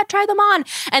 oh my God, try them on.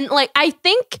 And like, I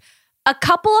think a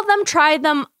couple of them tried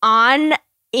them on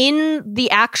in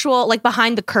the actual, like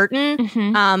behind the curtain,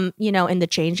 in the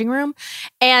changing room.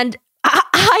 And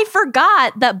I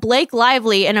forgot that Blake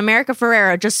Lively and America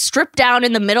Ferrera just stripped down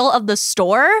in the middle of the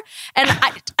store. And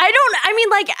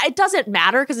it doesn't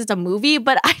matter because it's a movie,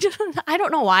 but I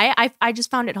don't know why. I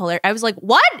just found it hilarious. I was like,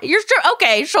 what? You're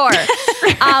okay, sure.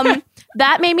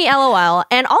 That made me LOL.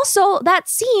 And also that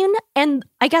scene, and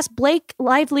I guess Blake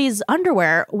Lively's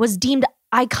underwear was deemed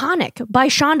iconic by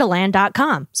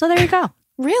Shondaland.com. So there you go.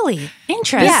 Really?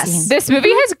 Interesting. Yes. This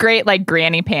movie has great like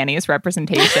granny panties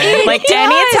representation. Like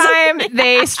anytime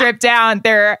they strip down,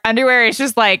 their underwear is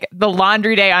just like the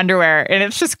laundry day underwear. And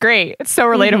it's just great. It's so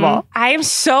relatable. I am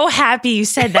so happy you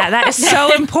said that. That is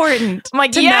so important. I'm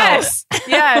like, to yes. know.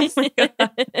 Yes.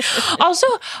 Also,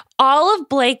 all of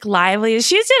Blake Lively,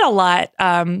 she did a lot.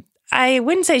 I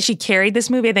wouldn't say she carried this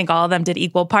movie. I think all of them did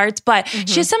equal parts, but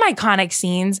she has some iconic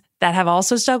scenes that have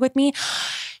also stuck with me.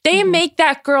 They make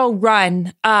that girl run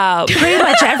pretty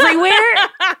much everywhere,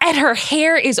 and her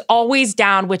hair is always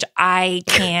down, which I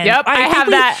can't. Yep, I have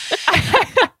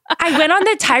that. I went on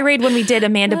the tirade when we did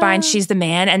Amanda Bynes' She's the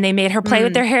Man, and they made her play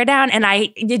with their hair down, and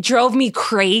it drove me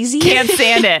crazy. Can't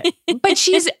stand it. But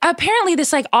she's apparently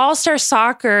this like all-star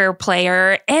soccer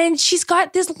player, and she's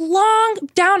got this long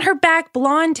down her back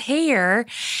blonde hair.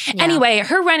 Yeah. Anyway,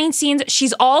 her running scenes,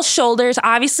 she's all shoulders.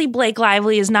 Obviously, Blake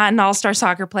Lively is not an all-star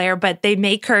soccer player, but they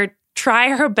make her try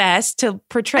her best to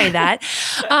portray that.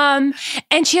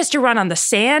 And she has to run on the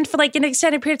sand for like an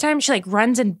extended period of time. She like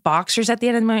runs in boxers at the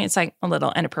end of the movie. It's like a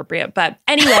little inappropriate. But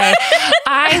anyway,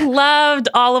 I loved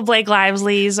all of Blake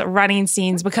Lively's running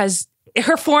scenes because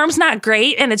her form's not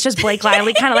great and it's just Blake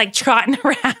Lively kind of like trotting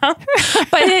around.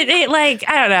 But it like,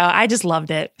 I don't know. I just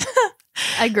loved it.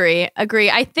 Agree.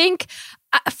 I think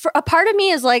for a part of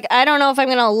me is like, I don't know if I'm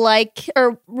going to like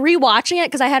or rewatching it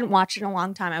because I hadn't watched it in a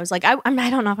long time. I was like, I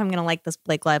don't know if I'm going to like this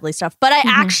Blake Lively stuff, but I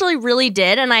actually really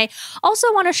did. And I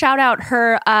also want to shout out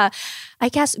her, I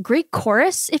guess, Greek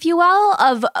chorus, if you will,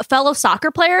 of fellow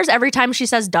soccer players. Every time she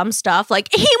says dumb stuff, like,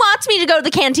 he wants me to go to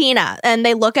the cantina. And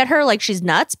they look at her like she's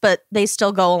nuts, but they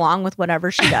still go along with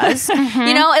whatever she does.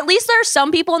 You know, at least there are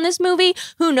some people in this movie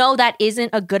who know that isn't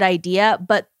a good idea,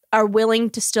 but are willing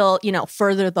to still,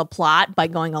 further the plot by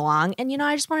going along. And,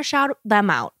 I just want to shout them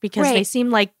out because they seem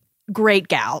like great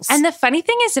gals. And the funny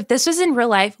thing is, if this was in real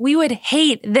life, we would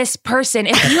hate this person.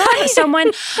 If you had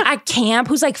someone at camp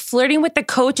who's like flirting with the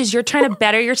coach as you're trying to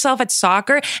better yourself at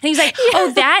soccer, and he's like,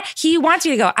 he wants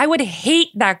you to go. I would hate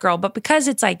that girl. But because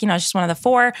it's like, she's one of the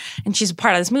four and she's a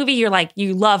part of this movie, you're like,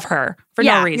 you love her for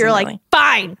no reason. You're really. like,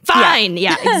 fine.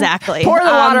 Yeah, exactly. Pour the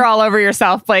water all over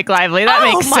yourself, Blake Lively. That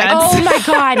makes sense. Oh my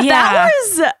God, yeah. That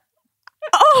was,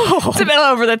 it's a bit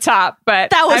over the top,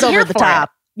 but that was I'm over the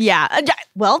top. Yeah.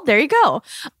 Well, there you go.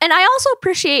 And I also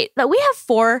appreciate that we have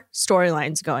 4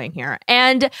 storylines going here.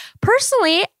 And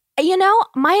personally,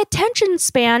 my attention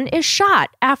span is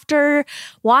shot after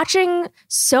watching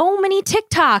so many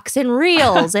TikToks and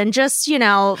reels and just,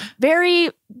 very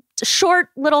short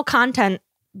little content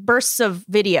bursts of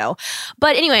video.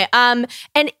 But anyway, and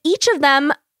each of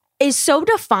them is so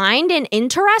defined and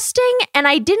interesting. And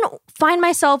I didn't find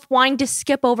myself wanting to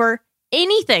skip over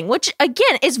anything, which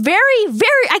again is very,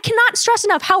 very, I cannot stress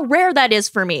enough how rare that is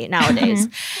for me nowadays.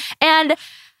 And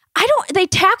they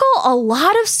tackle a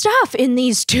lot of stuff in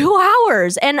these 2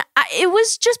 hours. And it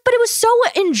was so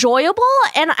enjoyable.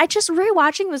 And I just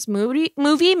rewatching this movie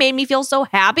made me feel so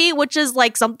happy, which is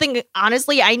like something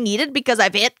honestly I needed because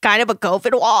I've hit kind of a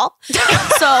COVID wall.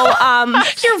 So,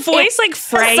 your voice like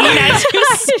fraying as you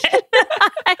said.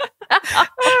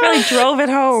 Really drove it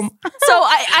home. So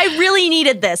I really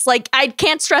needed this. Like, I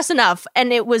can't stress enough.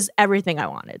 And it was everything I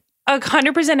wanted.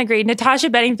 100% agreed. Natasha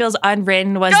Bedingfield's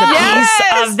Unwritten was the piece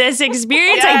of this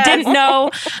experience I didn't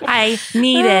know I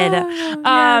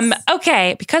needed.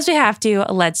 Okay, because we have to,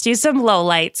 let's do some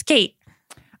lowlights. Kate.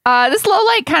 This low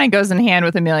light kind of goes in hand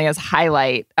with Amelia's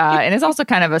highlight, and is also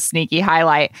kind of a sneaky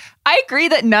highlight. I agree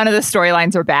that none of the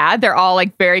storylines are bad. They're all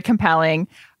like very compelling,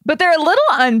 but they're a little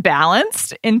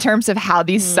unbalanced in terms of how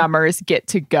these summers get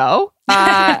to go.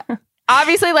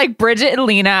 Obviously, like Bridget and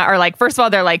Lena are like, first of all,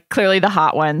 they're like clearly the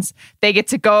hot ones. They get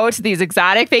to go to these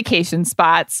exotic vacation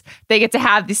spots. They get to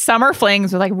have these summer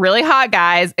flings with like really hot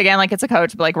guys. Again, like it's a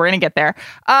coach, but like we're going to get there.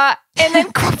 And then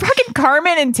fucking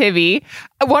Carmen and Tibby,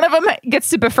 one of them gets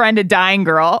to befriend a dying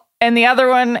girl and the other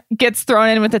one gets thrown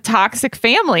in with a toxic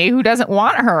family who doesn't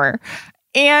want her.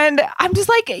 And I'm just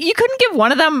like, you couldn't give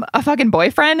one of them a fucking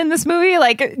boyfriend in this movie?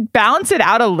 Like balance it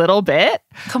out a little bit.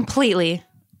 Completely.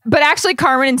 But actually,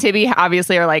 Carmen and Tibby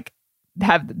obviously are like,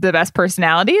 have the best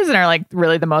personalities and are like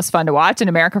really the most fun to watch. And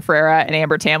America Ferrera and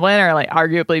Amber Tamblyn are like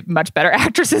arguably much better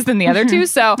actresses than the other two.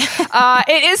 So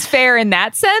it is fair in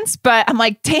that sense. But I'm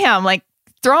like, damn, like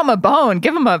throw them a bone,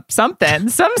 give them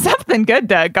something good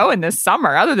to go in this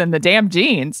summer other than the damn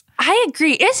jeans. I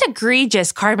agree. It's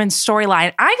egregious, Carmen's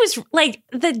storyline. I was like,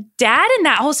 the dad in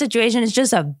that whole situation is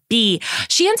just a B.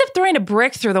 She ends up throwing a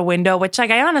brick through the window, which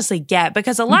like I honestly get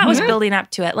because a lot was building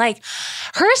up to it. Like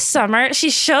her summer,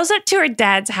 she shows up to her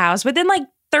dad's house within like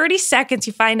 30 seconds,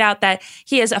 you find out that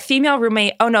he has a female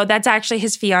roommate. Oh no, that's actually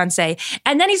his fiance.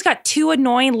 And then he's got 2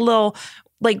 annoying little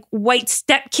like white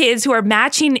stepkids who are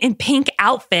matching in pink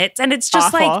outfits. And it's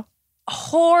just like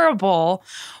horrible.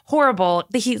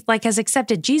 He like has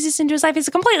accepted Jesus into his life. He's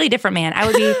a completely different man. I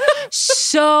would be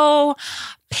so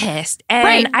pissed.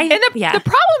 And the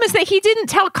problem is that he didn't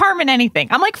tell Carmen anything.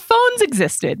 I'm like, phones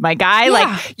existed, my guy. Yeah.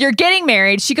 Like, you're getting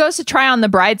married. She goes to try on the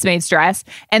bridesmaid's dress,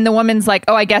 and the woman's like,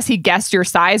 oh, I guess he guessed your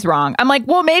size wrong. I'm like,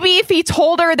 well, maybe if he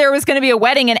told her there was going to be a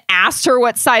wedding and asked her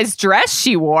what size dress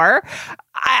she wore,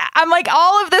 I'm like,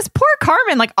 all of this, poor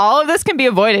Carmen, like all of this can be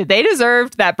avoided. They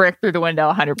deserved that brick through the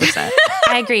window 100%.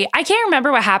 I agree. I can't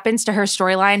remember what happens to her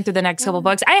storyline through the next couple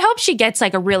books. I hope she gets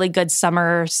like a really good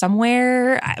summer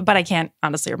somewhere, but I can't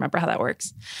honestly remember how that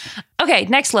works. Okay,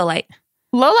 next low light.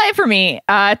 Low light for me,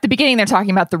 at the beginning, they're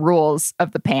talking about the rules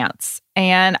of the pants.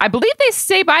 And I believe they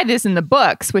say by this in the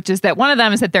books, which is that one of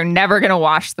them is that they're never going to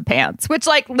wash the pants, which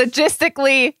like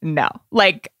logistically, no.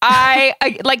 Like I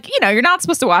like, you know, you're not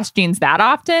supposed to wash jeans that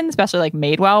often, especially like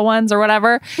Madewell ones or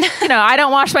whatever. You know, I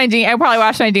don't wash my jeans. I probably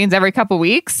wash my jeans every couple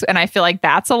weeks. And I feel like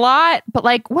that's a lot. But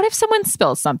like, what if someone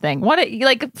spills something?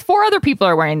 Like 4 other people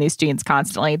are wearing these jeans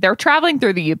constantly. They're traveling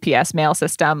through the UPS mail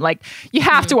system. Like you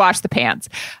have to wash the pants.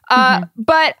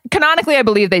 But canonically, I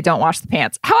believe they don't wash the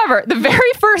pants. However, the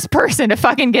very first person to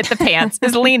fucking get the pants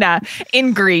is Lena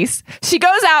in Greece. She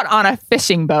goes out on a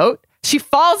fishing boat. She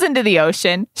falls into the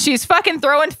ocean. She's fucking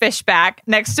throwing fish back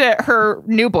next to her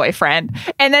new boyfriend.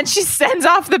 And then she sends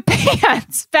off the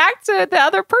pants back to the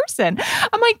other person.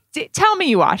 I'm like, tell me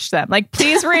you washed them. Like,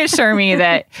 please reassure me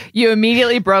that you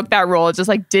immediately broke that rule. Just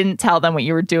like didn't tell them what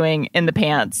you were doing in the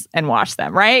pants and washed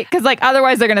them, right? Because like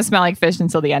otherwise they're going to smell like fish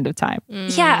until the end of time.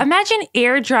 Yeah, imagine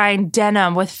air drying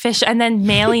denim with fish and then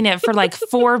mailing it for like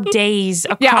 4 days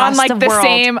across on like the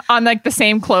world. the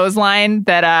same clothesline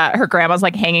that her grandma's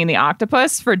like hanging the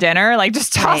octopus for dinner. Like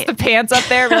just toss the pants up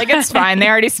there. Be like, it's fine. They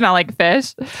already smell like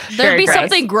fish. There'd be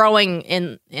something growing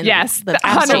in yes, the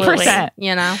 100%.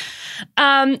 You know?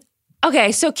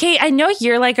 Okay, so Kate, I know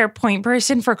you're like our point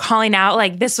person for calling out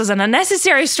like this was an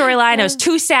unnecessary storyline. It was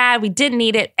too sad. We didn't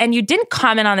need it. And you didn't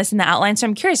comment on this in the outline. So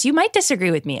I'm curious, you might disagree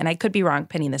with me and I could be wrong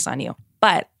pinning this on you.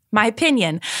 But my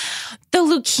opinion, the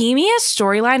leukemia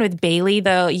storyline with Bailey,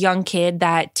 the young kid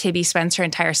that Tibby spends her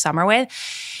entire summer with,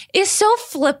 is so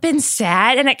flippin'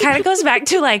 sad. And it kind of goes back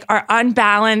to like our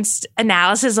unbalanced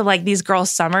analysis of like these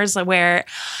girls' summers where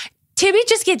Tibby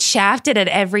just gets shafted at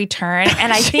every turn.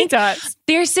 And I think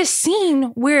there's this scene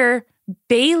where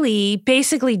Bailey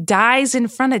basically dies in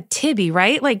front of Tibby,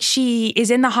 right? Like she is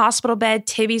in the hospital bed.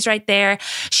 Tibby's right there.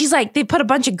 She's like, they put a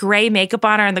bunch of gray makeup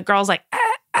on her and the girl's like,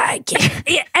 I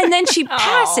can't. And then she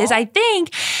passes, I think.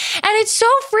 And it's so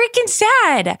freaking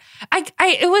sad.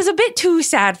 It was a bit too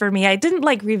sad for me. I didn't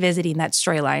like revisiting that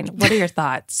storyline. What are your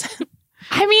thoughts?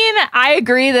 I mean, I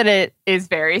agree that it is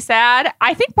very sad.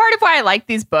 I think part of why I like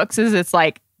these books is it's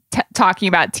like talking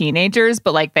about teenagers,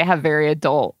 but like they have very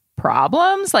adult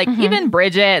problems. Like even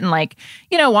Bridget and like,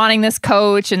 you know, wanting this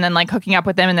coach and then like hooking up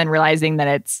with them and then realizing that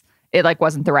it like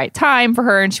wasn't the right time for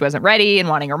her and she wasn't ready and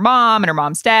wanting her mom and her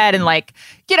mom's dead. And like,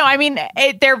 you know, I mean,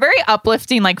 they're very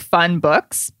uplifting, like fun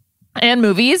books and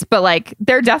movies, but like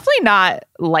they're definitely not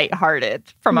lighthearted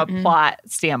from a plot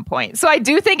standpoint. So I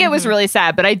do think it was really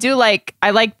sad, but I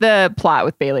like the plot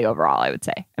with Bailey overall, I would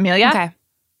say. Amelia? Okay.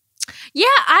 Yeah,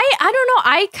 I don't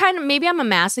know. I kind of, maybe I'm a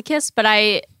masochist, but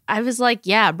I was like,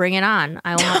 yeah, bring it on.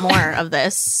 I want more of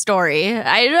this story.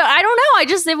 I don't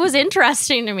know. It was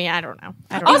interesting to me. I don't know.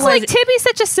 Also, like Tibby's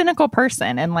such a cynical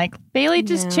person, and like Bailey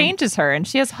just changes her, and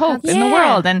she has hope in the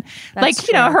world. And like,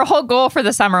 you know, her whole goal for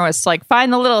the summer was to like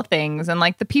find the little things and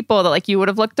like the people that like you would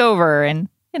have looked over. And,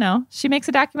 you know, she makes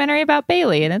a documentary about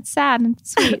Bailey, and it's sad and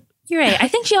sweet. You're right. I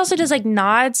think she also does like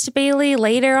nods to Bailey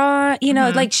later on. You know,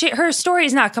 like her story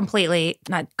is not completely,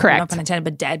 not correct, no pun intended,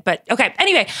 but dead. But okay.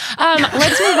 Anyway,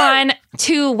 let's move on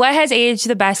to what has aged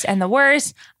the best and the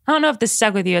worst. I don't know if this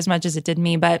stuck with you as much as it did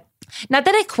me, but not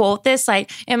that I quote this like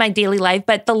in my daily life,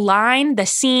 but the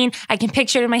scene, I can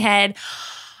picture it in my head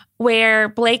where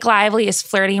Blake Lively is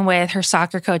flirting with her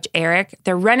soccer coach, Eric.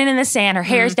 They're running in the sand. Her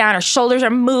hair's down. Her shoulders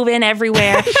are moving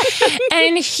everywhere.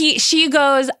 And she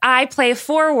goes, I play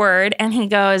forward. And he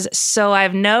goes, so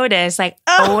I've noticed, like,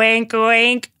 wink,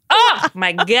 wink. Oh,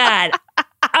 my God.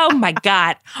 Oh, my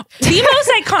God. The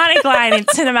most iconic line in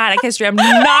cinematic history. I'm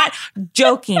not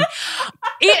joking.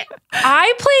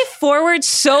 I play forward,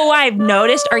 so I've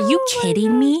noticed. Are you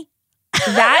kidding me?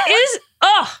 That is,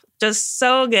 just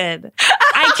so good.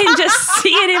 I can just see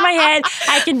it in my head.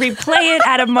 I can replay it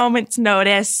at a moment's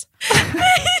notice.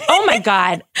 Oh my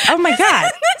God. Oh my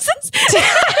God.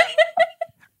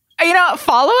 You know,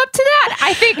 follow up to that,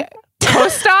 I think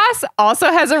Kostas also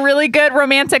has a really good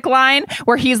romantic line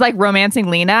where he's like romancing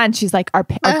Lena and she's like, our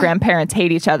grandparents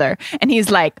hate each other. And he's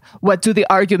like, what do the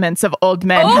arguments of old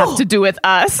men have to do with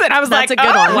us? And I was That's like, a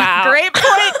good one. Wow. Great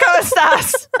point,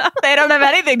 Kostas. They don't have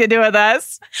anything to do with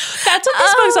us. That's what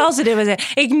this book's also did, was it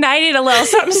ignited a little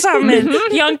something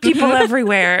in young people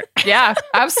everywhere. Yeah,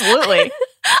 absolutely.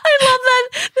 I love that.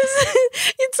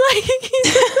 It's like...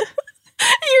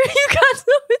 You got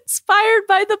so inspired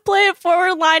by the play it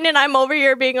forward line, and I'm over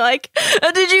here being like,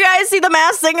 did you guys see The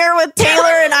Masked Singer with Taylor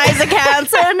and Isaac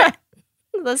Hansen?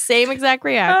 The same exact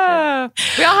reaction.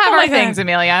 We all have our things,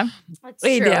 Amelia.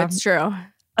 It's true.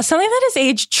 Something that has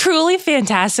aged truly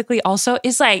fantastically also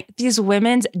is like these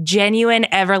women's genuine,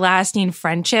 everlasting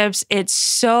friendships. It's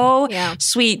so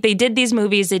sweet. They did these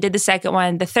movies. They did the second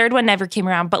one. The third one never came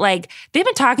around. But like they've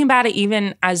been talking about it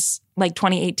even as like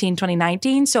 2018,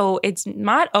 2019. So it's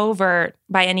not over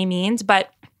by any means.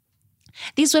 But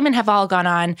these women have all gone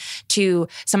on to,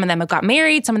 some of them have got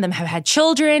married. Some of them have had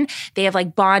children. They have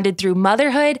like bonded through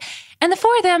motherhood. And the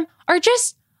four of them are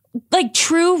just like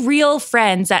true, real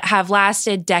friends that have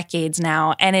lasted decades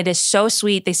now. And it is so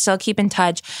sweet. They still keep in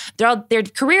touch. Their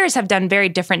careers have done very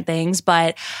different things,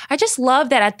 but I just love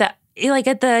that at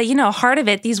the, you know, heart of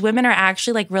it, these women are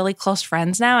actually like really close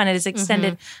friends now. And it is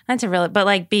extended, not to really, but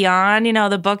like beyond, you know,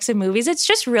 the books and movies. It's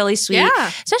just really sweet.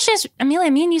 Yeah. Especially as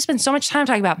Amelia, me and you spend so much time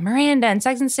talking about Miranda and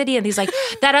Sex and the City and these like,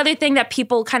 that other thing that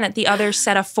people kind of, the other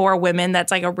set of four women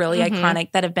that's like a really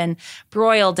iconic that have been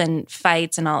broiled in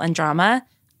fights and all and drama.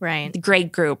 Right. The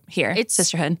great group here. It's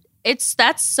Sisterhood.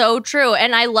 That's so true.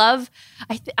 And I love,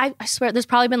 I swear there's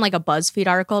probably been like a BuzzFeed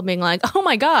article being like, oh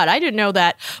my God, I didn't know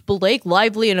that Blake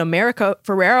Lively and America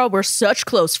Ferrera were such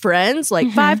close friends.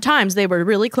 Like 5 times they were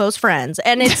really close friends.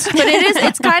 And it's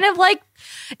kind of like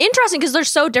interesting because they're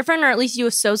so different, or at least you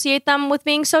associate them with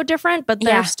being so different, but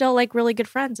they're still like really good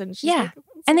friends. And she's like,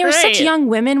 and they were such young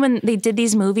women when they did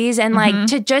these movies, and like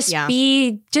to just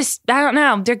be I don't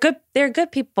know, they're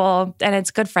good people, and it's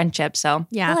good friendship. So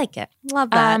I like it. Love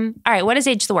that. All right, what has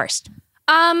aged the worst?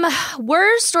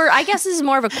 Worst, or I guess this is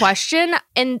more of a question.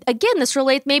 And again, this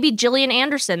relates maybe Gillian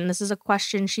Anderson. This is a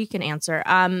question she can answer.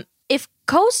 If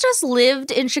Kostas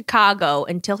lived in Chicago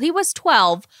until he was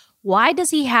 12, why does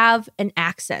he have an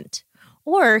accent?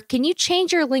 Or can you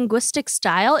change your linguistic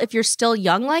style if you're still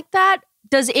young like that?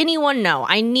 Does anyone know?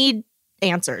 I need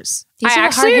answers. These are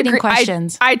hard-hitting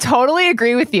questions. I totally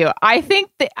agree with you. I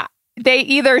think that they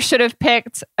either should have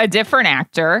picked a different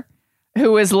actor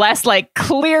who was less like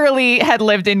clearly had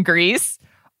lived in Greece,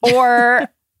 or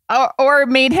or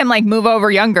made him like move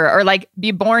over younger or like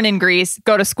be born in Greece,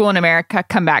 go to school in America,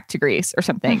 come back to Greece or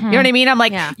something. You know what I mean? I'm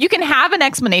like, you can have an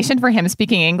explanation for him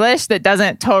speaking English that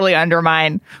doesn't totally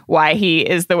undermine why he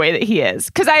is the way that he is.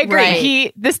 Because I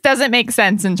agree, this doesn't make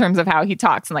sense in terms of how he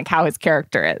talks and like how his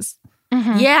character is.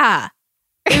 Yeah.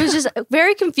 It was just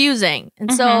very confusing.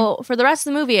 And so for the rest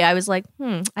of the movie, I was like,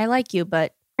 I like you,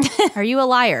 but are you a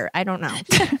liar? I don't know.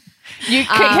 You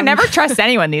can never trust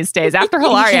anyone these days. After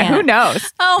Hilaria, who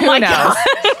knows? Oh who my knows? God.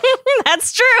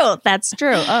 That's true. That's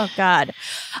true. Oh God.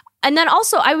 And then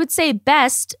also I would say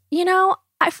best,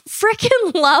 I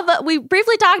freaking love, we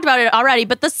briefly talked about it already,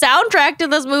 but the soundtrack to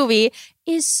this movie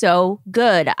is so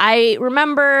good. I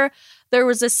remember there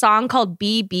was a song called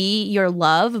BB Your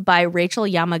Love by Rachel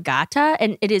Yamagata,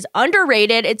 and it is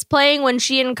underrated. It's playing when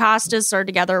she and Costas are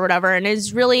together or whatever, and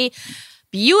it's really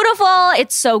beautiful.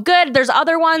 It's so good. There's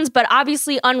other ones, but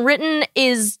obviously Unwritten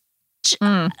is,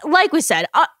 like we said,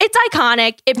 it's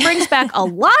iconic. It brings back a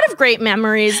lot of great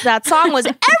memories. That song was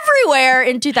everywhere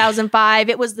in 2005.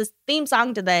 It was the theme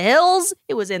song to The Hills.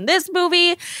 It was in this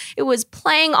movie. It was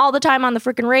playing all the time on the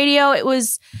freaking radio.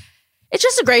 It's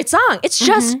just a great song. It's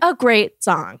just a great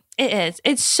song. It is.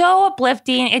 It's so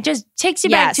uplifting. It just takes you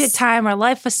back to a time where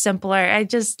life was simpler. I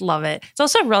just love it. It's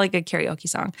also a really good karaoke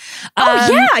song.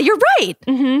 Yeah, you're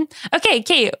right. Okay,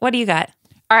 Kate, what do you got?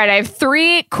 All right, I have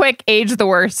 3 quick age the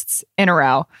worsts in a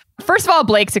row. First of all,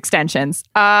 Blake's extensions.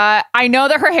 I know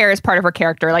that her hair is part of her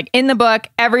character. Like in the book,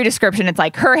 every description, it's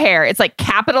like her hair. It's like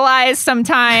capitalized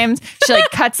sometimes. She like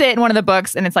cuts it in one of the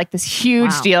books and it's like this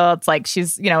huge deal. It's like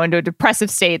she's, into a depressive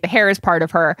state. The hair is part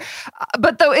of her.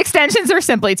 But the extensions are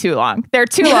simply too long. They're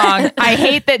too long. I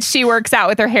hate that she works out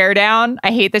with her hair down.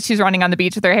 I hate that she's running on the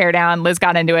beach with her hair down. Liz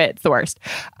got into it. It's the worst.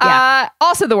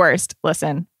 Also the worst.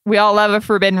 Listen. We all love a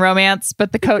forbidden romance,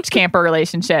 but the coach camper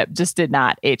relationship just did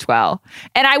not age well.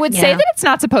 And I would say that it's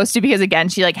not supposed to because, again,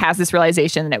 she like has this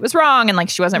realization that it was wrong and like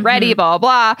she wasn't ready, blah,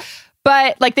 blah, blah.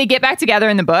 But like they get back together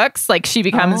in the books. Like she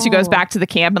goes back to the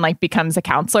camp and like becomes a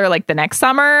counselor like the next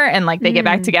summer. And like they get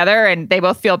back together and they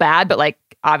both feel bad, but like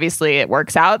obviously it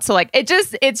works out. So like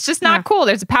it's just not cool.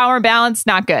 There's a power imbalance,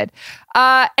 not good.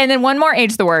 And then one more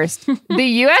age the worst.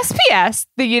 The USPS,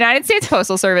 the United States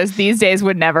Postal Service, these days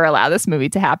would never allow this movie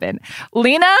to happen.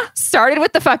 Lena started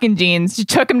with the fucking jeans. She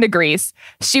took them to Greece.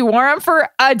 She wore them for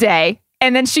a day.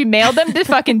 And then she mailed them to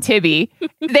fucking Tibby.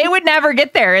 They would never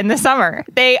get there in the summer.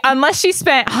 Unless she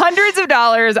spent hundreds of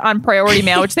dollars on priority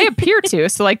mail, which they appear to.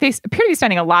 So like they appear to be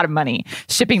spending a lot of money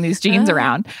shipping these jeans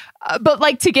around. But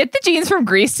like to get the jeans from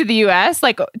Greece to the US,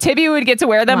 like Tibby would get to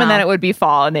wear them and then it would be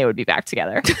fall and they would be back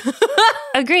together.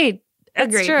 Agreed. True.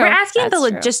 We're asking That's the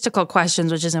true. logistical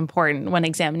questions, which is important when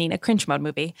examining a cringe mode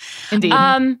movie. Indeed.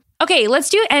 Okay, let's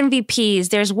do MVPs.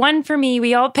 There's one for me.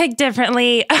 We all picked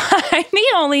differently.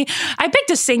 I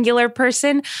picked a singular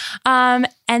person, and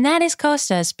that is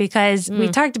Costas because we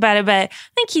talked about it, but I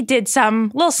think he did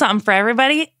little something for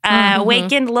everybody.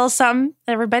 Awakened a little something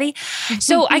for everybody.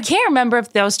 So I can't remember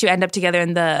if those two end up together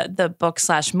in the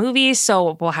book/movie,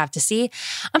 so we'll have to see.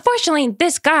 Unfortunately,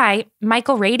 this guy,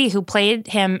 Michael Rady, who played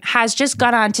him, has just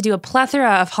gone on to do a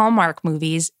plethora of Hallmark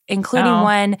movies, including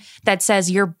one that says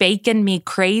 "You're Baking Me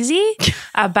Crazy"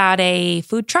 about a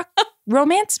food truck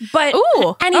romance. But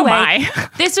anyway,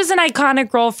 this was an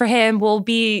iconic role for him, will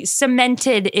be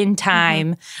cemented in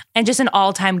time, and just an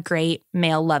all-time great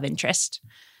male love interest.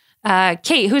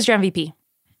 Kate, who's your MVP?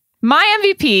 My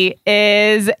MVP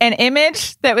is an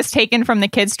image that was taken from the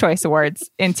Kids' Choice Awards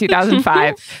in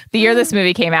 2005, the year this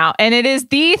movie came out. And it is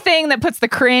the thing that puts the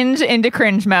cringe into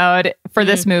cringe mode for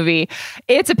this movie.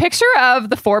 It's a picture of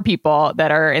the 4 people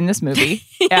that are in this movie.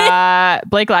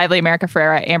 Blake Lively, America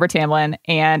Ferrera, Amber Tamblyn,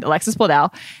 and Alexis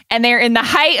Bledel. And they're in the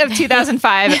height of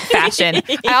 2005 fashion.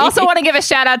 I also want to give a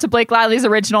shout out to Blake Lively's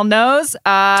original nose,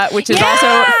 which is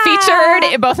also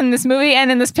featured both in this movie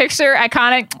and in this picture.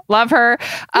 Iconic. Love her.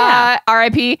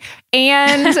 R.I.P.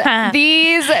 And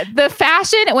the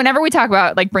fashion, whenever we talk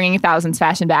about like bringing thousands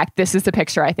fashion back, this is the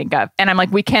picture I think of. And I'm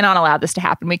like, we cannot allow this to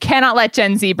happen. We cannot let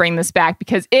Gen Z bring this back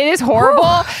because it is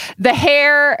horrible. The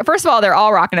hair, first of all, they're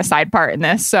all rocking a side part in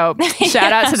this. So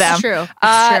shout out to them. It's true.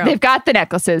 They've got the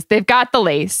necklaces. They've got the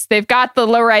lace. They've got the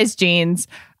low-rise jeans.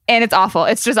 And it's awful.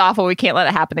 It's just awful. We can't let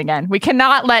it happen again. We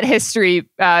cannot let history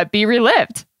be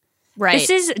relived. Right. This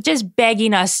is just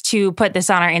begging us to put this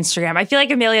on our Instagram. I feel like,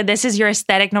 Amelia, this is your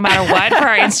aesthetic no matter what for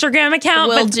our Instagram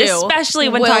account, especially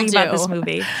when talking about this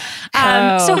movie.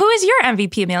 So who is your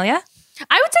MVP, Amelia?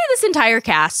 I would say this entire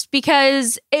cast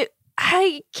because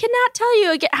I cannot tell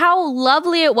you how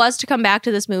lovely it was to come back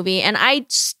to this movie. And I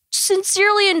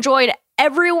sincerely enjoyed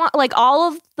everyone, like all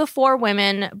of the 4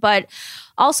 women, but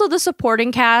also the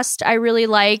supporting cast I really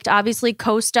liked. Obviously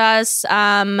Costas,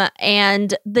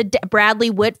 and the Bradley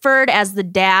Whitford as the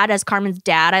dad, as Carmen's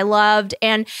dad, I loved.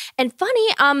 And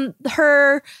funny,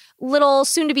 her little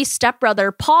soon-to-be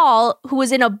stepbrother, Paul, who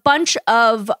was in a bunch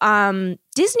of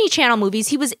Disney Channel movies.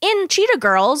 He was in Cheetah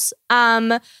Girls.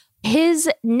 His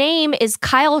name is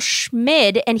Kyle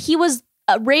Schmid, and he was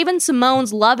Raven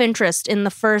Simone's love interest in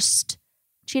the first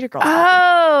Cheetah Girls.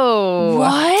 Oh.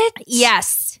 What?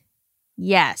 Yes.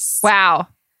 Wow.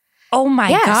 Oh my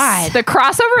God. The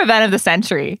crossover event of the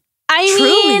century. I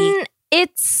Truly. mean,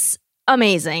 it's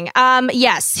amazing.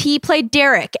 Yes, he played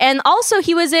Derek, and also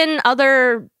he was in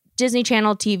other Disney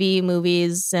Channel TV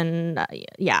movies, and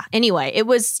anyway, it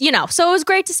was, so it was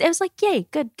great to see. It was like, yay,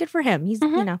 good for him. He's,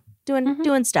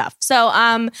 doing stuff. So,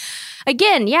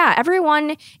 again,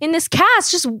 everyone in this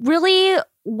cast just really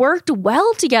worked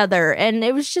well together, and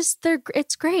it was just,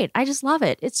 it's great. I just love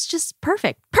it. It's just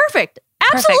perfect.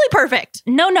 Absolutely perfect.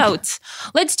 No notes.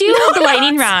 Let's do the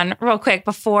lightning round real quick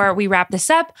before we wrap this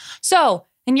up. So,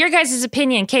 in your guys'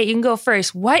 opinion, Kate, you can go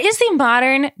first. What is the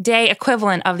modern day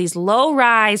equivalent of these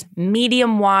low-rise,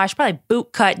 medium-wash, probably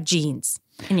boot-cut jeans,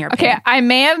 in your opinion? Okay, I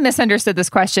may have misunderstood this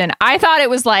question. I thought it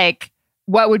was like,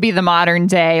 what would be the modern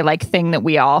day like thing that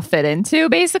we all fit into,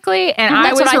 basically? And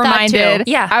I was reminded,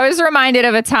 I was reminded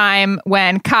of a time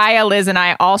when Kaya, Liz, and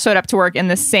I all showed up to work in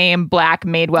the same black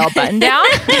Madewell button down.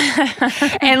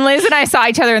 And Liz and I saw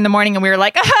each other in the morning, and we were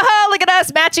like, look at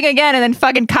us matching again. And then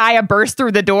fucking Kaya burst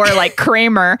through the door like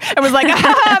Kramer and was like,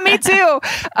 me too.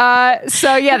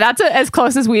 So yeah, that's as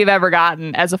close as we've ever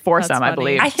gotten as a foursome, I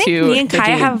believe. I think me and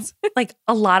Kaya have like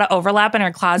a lot of overlap in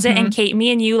our closet, and Kate,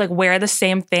 me and you like wear the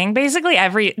same thing basically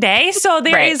every day. So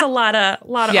there is a lot of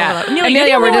overlap.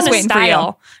 Amelia, we're just waiting for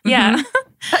you. Yeah.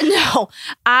 No,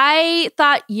 I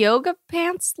thought yoga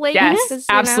pants leggings. Yes,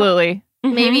 absolutely.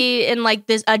 Maybe in like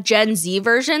a Gen Z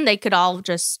version, they could all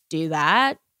just do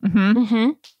that.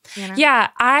 Yeah,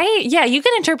 you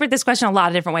can interpret this question a lot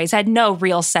of different ways. I had no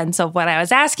real sense of what I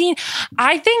was asking.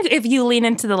 I think if you lean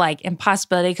into the like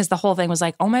impossibility, because the whole thing was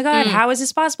like, oh my God, how is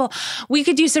this possible? We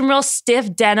could do some real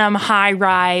stiff denim, high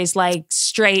rise, like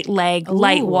straight leg,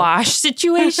 light wash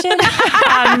situation.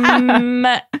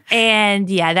 And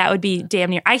yeah, that would be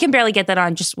damn near. I can barely get that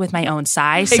on just with my own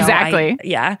size. So exactly.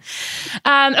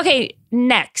 Okay.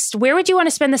 Next, where would you want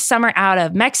to spend the summer out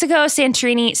of? Mexico,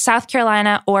 Santorini, South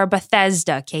Carolina, or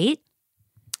Bethesda, Kate?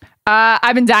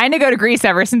 I've been dying to go to Greece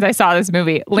ever since I saw this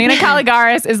movie. Lena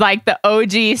Kaligaris is like the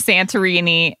OG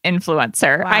Santorini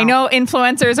influencer. Wow. I know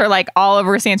influencers are like all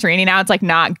over Santorini now. It's like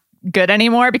not good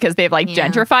anymore because they've like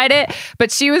gentrified it.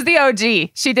 But she was the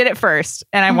OG. She did it first.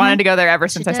 And I wanted to go there ever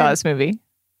since I saw this movie.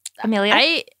 Amelia?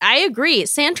 I agree.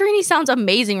 Santorini sounds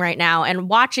amazing right now. And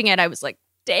watching it, I was like,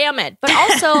 damn it. But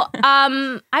also,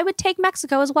 I would take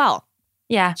Mexico as well.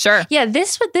 Yeah. Sure. Yeah,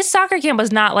 this soccer camp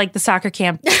was not like the soccer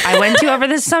camp I went to over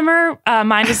this summer.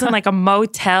 Mine was in like a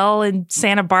motel in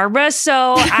Santa Barbara.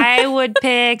 So I would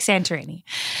pick Santorini.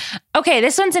 Okay,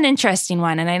 this one's an interesting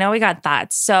one, and I know we got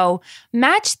thoughts. So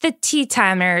match the tea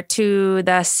timer to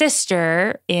the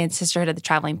sister in Sisterhood of the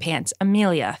Traveling Pants.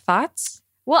 Amelia, thoughts?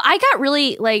 Well, I got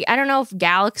really I don't know if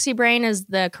galaxy brain is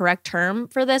the correct term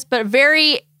for this, but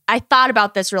I thought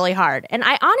about this really hard. And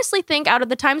I honestly think out of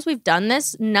the times we've done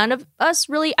this, none of us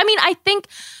really, I think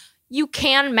you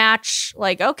can match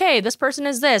okay, this person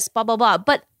is this, blah, blah, blah.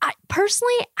 But I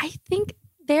think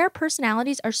their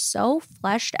personalities are so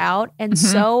fleshed out and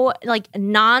so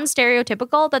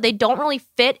non-stereotypical that they don't really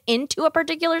fit into a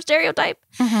particular stereotype.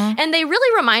 And they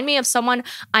really remind me of someone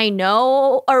I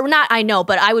know, or not I know,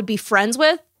 but I would be friends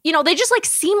with. They just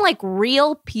seem like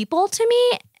real people to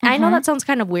me. I know that sounds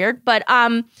kind of weird, but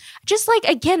just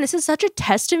again, this is such a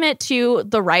testament to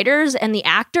the writers and the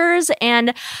actors.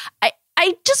 And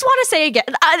I just want to say again,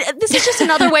 this is just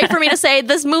another way for me to say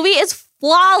this movie is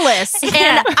flawless.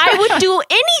 And I would do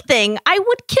anything. I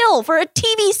would kill for a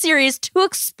TV series to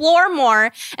explore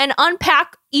more and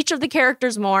unpack each of the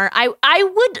characters more. I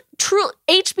would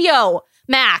HBO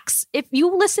Max, if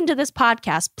you listen to this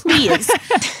podcast, please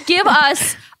give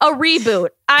us a reboot.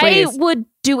 Please. I would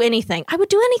do anything. I would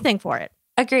do anything for it.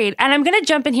 Agreed. And I'm going to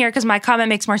jump in here because my comment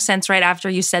makes more sense right after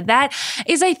you said that,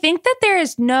 is I think that there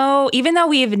is even though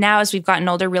we've now, as we've gotten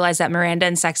older, realized that Miranda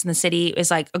in Sex and the City is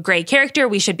a great character.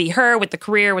 We should be her with the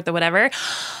career, with the whatever.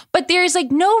 but there's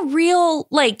like no real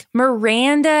like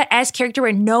Miranda-esque character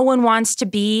where no one wants to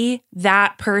be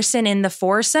that person in the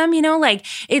foursome, you know, like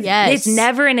it's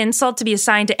never an insult to be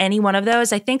assigned to any one of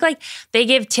those. I think like they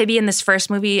give Tibby in this first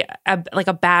movie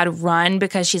a bad run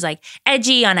because she's like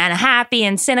edgy and unhappy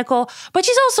and cynical, but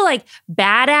she's also like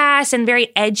badass and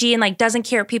very edgy and like doesn't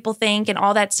care what people think and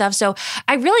all that stuff. So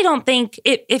I really don't think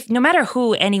if no matter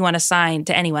who anyone assigned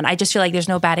to anyone, I just feel like there's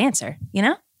no bad answer, you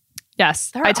know?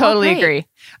 Yes, I totally agree.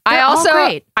 I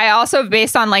also,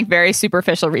 based on like very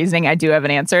superficial reasoning, I do have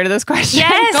an answer to this question.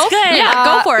 Yes, good. Yeah,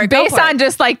 go for it. Based on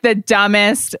just like the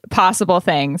dumbest possible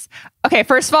things. Okay,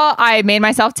 first of all, I made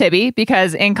myself Tibby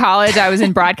because in college I was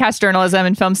in broadcast journalism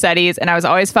and film studies, and I was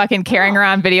always fucking carrying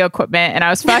around video equipment, and I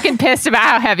was fucking pissed about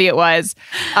how heavy it was.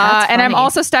 And I'm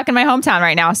also stuck in my hometown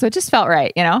right now, so it just felt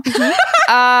right, you know?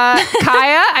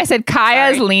 Kaya, I said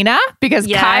Kaya is Lena because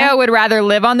Kaya would rather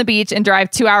live on the beach and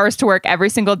drive 2 hours to work every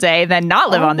single day than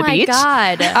not live on the beach.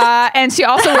 God. And she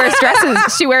also wears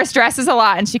dresses. She wears dresses a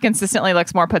lot, and she consistently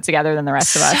looks more put together than the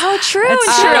rest of us. So true.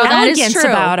 It's true. That is true.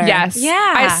 About her. Yes. Yeah.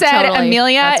 I said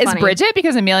Amelia That's is funny. Bridget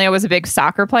because Amelia was a big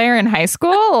soccer player in high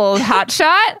school, a little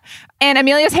hotshot. And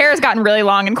Amelia's hair has gotten really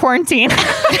long in quarantine.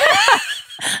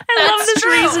 I love this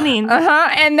reasoning.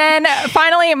 And then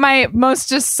finally, my most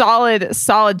just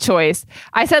solid choice.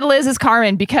 I said Liz is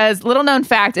Carmen because little known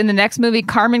fact, in the next movie,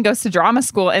 Carmen goes to drama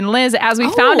school. And Liz, as we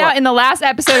found out in the last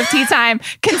episode of Tea Time,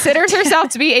 considers herself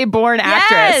to be a born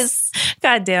actress.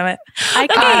 God damn it.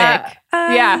 Iconic.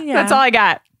 That's all I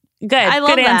got. Good. I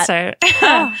love Good that.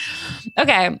 answer.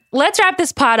 Okay, let's wrap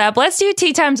this pod up. Let's do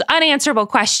Tea Time's unanswerable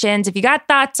questions. If you got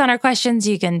thoughts on our questions,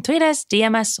 you can tweet us,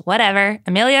 DM us, whatever.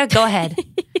 Amelia, go ahead.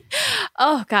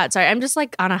 Oh, God. Sorry. I'm just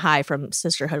like on a high from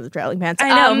Sisterhood of the Traveling Pants.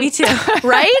 I know, me too.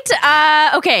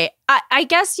 Right? Okay. I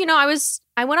guess, you know,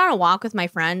 I went on a walk with my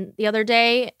friend the other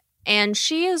day, and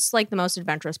she is like the most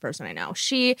adventurous person I know.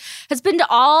 She has been to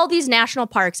all these national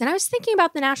parks, and I was thinking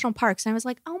about the national parks, and I was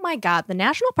like, oh my God, the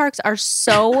national parks are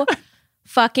so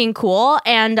fucking cool.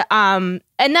 And then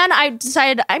I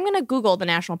decided I'm going to Google the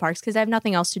national parks because I have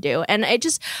nothing else to do. And it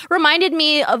just reminded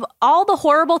me of all the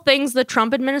horrible things the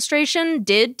Trump administration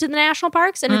did to the national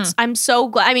parks. And I'm so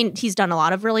glad. I mean, he's done a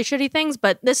lot of really shitty things,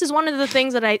 but this is one of the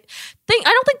things that I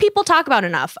don't think people talk about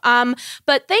enough.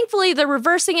 But thankfully they're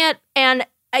reversing it. And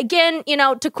again, you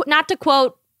know, not to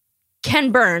quote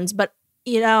Ken Burns, but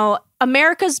you know,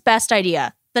 America's best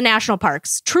idea, the national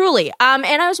parks, truly. And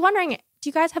I was wondering, do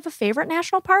you guys have a favorite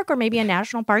national park or maybe a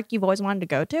national park you've always wanted to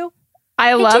go to?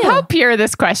 I love how pure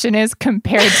this question is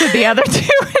compared to the other two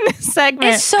in this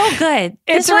segment. It's so good.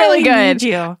 It's really good. Need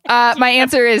you. My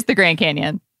answer is the Grand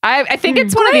Canyon. I think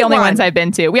it's one of the only ones I've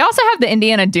been to. We also have the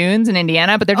Indiana Dunes in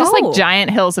Indiana, but they're just like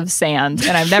giant hills of sand,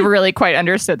 and I've never really quite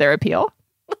understood their appeal.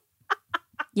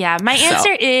 Yeah, my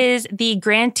answer is the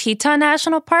Grand Teton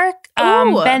National Park.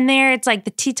 Been there. It's like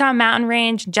the Teton Mountain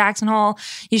Range, Jackson Hole.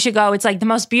 You should go. It's like the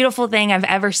most beautiful thing I've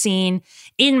ever seen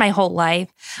in my whole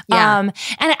life. Yeah. And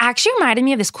it actually reminded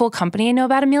me of this cool company I know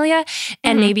about, Amelia.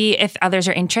 And maybe if others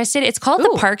are interested, it's called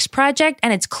the Parks Project,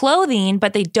 and it's clothing,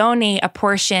 but they donate a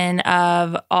portion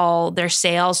of all their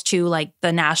sales to like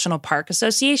the National Park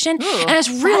Association. And it's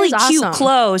really cute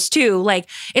clothes too. Like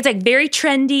it's like very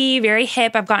trendy, very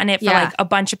hip. I've gotten it for like a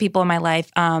bunch of people in my life.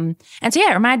 And so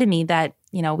yeah, it reminded me that,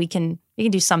 you know, we can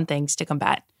do some things to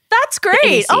combat. That's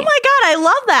great. Oh my God, I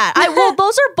love that. Well,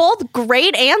 those are both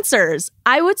great answers.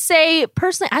 I would say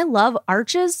personally, I love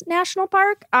Arches National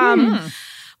Park.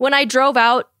 When I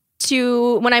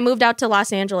moved out to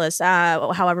Los Angeles,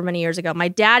 however many years ago, my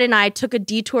dad and I took a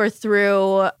detour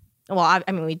through. Well,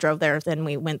 I mean, we drove there, then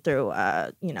we went through,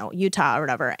 Utah or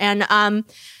whatever. And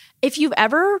if you've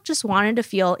ever just wanted to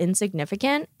feel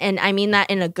insignificant, and I mean that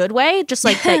in a good way, just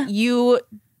like that you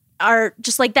are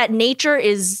just like that nature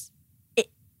is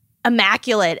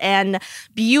immaculate and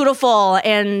beautiful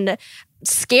and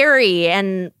scary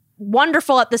and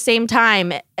wonderful at the same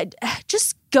time.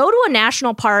 Just go to a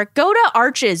national park, go to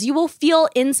Arches. You will feel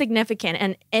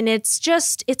insignificant. And it's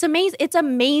amazing. It's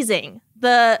amazing.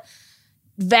 The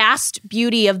vast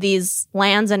beauty of these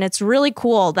lands. And it's really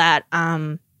cool that,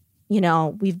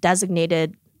 we've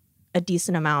designated a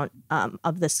decent amount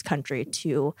of this country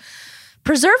to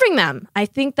preserving them. I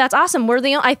think that's awesome.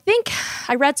 I think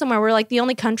I read somewhere we're like the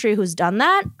only country who's done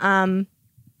that,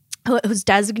 who's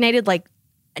designated like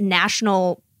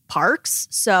national parks.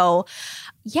 So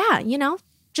yeah,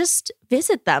 just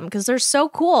visit them because they're so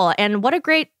cool. And what a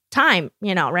great time,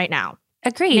 right now.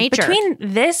 Agreed. nature. Between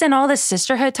this and all the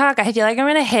sisterhood talk, I feel like I'm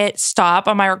going to hit stop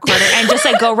on my recorder and just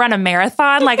like go run a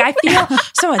marathon. Like I feel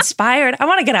so inspired. I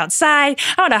want to get outside.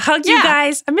 I want to hug you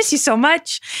guys. I miss you so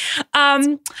much.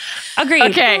 Agreed.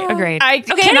 Okay. Agreed. I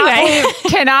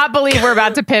cannot believe we're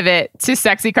about to pivot to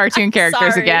sexy cartoon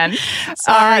characters sorry. again.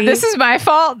 Sorry. This is my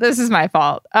fault.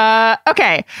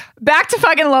 Okay. Back to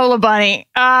fucking Lola Bunny.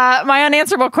 My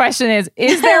unanswerable question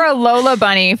is there a Lola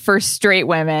Bunny for straight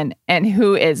women, and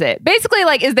who is it? Basically,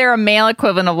 like, is there a male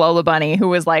equivalent of Lola Bunny who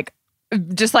was like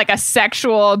just like a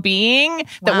sexual being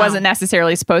that wasn't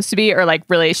necessarily supposed to be, or like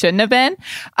really shouldn't have been?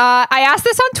 I asked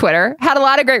this on Twitter, had a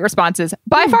lot of great responses.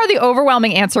 By far the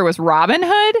overwhelming answer was Robin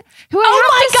Hood, who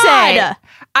I have to say,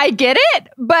 I get it,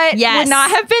 but would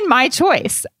not have been my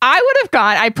choice. I would have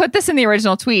gone, I put this in the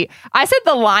original tweet. I said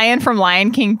the lion from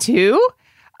Lion King 2,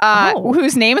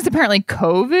 whose name is apparently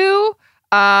Kovu.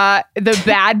 The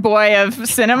bad boy of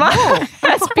cinema,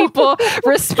 as people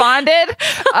responded.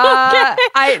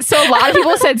 So a lot of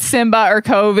people said Simba or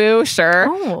Kovu, sure.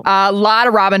 A lot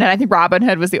of Robin Hood. I think Robin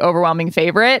Hood was the overwhelming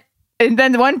favorite. And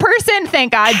then one person,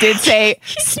 thank God, did say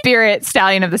Spirit,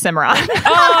 Stallion of the Cimarron.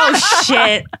 Oh,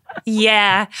 shit.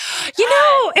 Yeah. You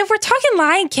know, if we're talking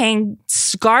Lion King,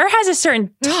 Scar has a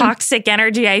certain toxic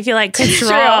energy I feel like could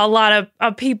draw a lot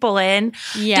of people in.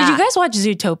 Yeah. Did you guys watch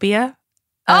Zootopia?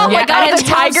 Oh my God, the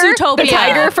tiger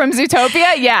from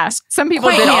Zootopia. Yeah, some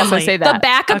people did also say that. The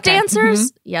backup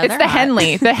dancers. Yeah, it's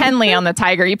the Henley on the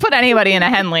tiger. You put anybody in a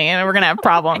Henley, and we're gonna have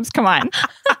problems. Come on.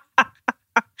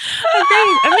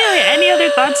 Okay, Amelia, any other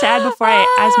thoughts to add before I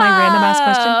ask my random ass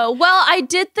question? Well, I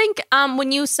did think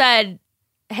when you said,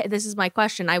 "Hey, this is my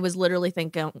question," I was literally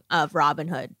thinking of Robin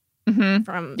Hood.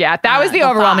 From that was the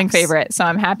overwhelming Fox. favorite. So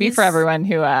I'm happy for everyone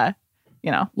who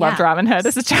loved Robin Hood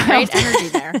as a child. Great energy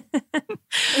there.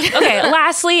 Okay,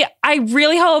 lastly, I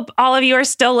really hope all of you are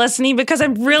still listening because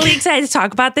I'm really excited to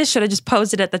talk about this. Should have just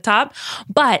posted at the top.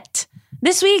 But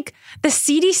this week, the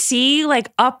CDC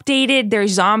updated their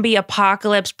zombie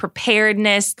apocalypse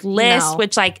preparedness list,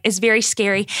 which is very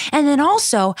scary. And then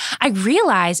also, I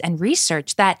realized and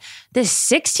researched that the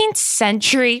 16th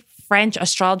century French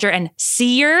astrologer and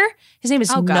seer, his name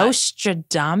is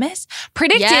Nostradamus,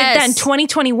 predicted that in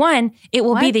 2021, it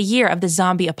will be the year of the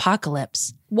zombie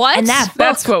apocalypse. What? And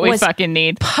that's what we fucking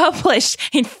need. Published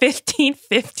in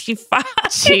 1555.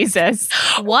 Jesus.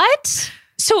 What?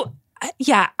 So,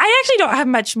 yeah, I actually don't have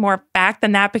much more back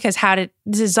than that because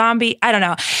the zombie, I don't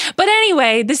know. But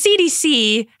anyway, the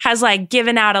CDC has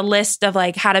given out a list of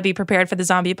how to be prepared for the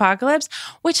zombie apocalypse,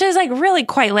 which is really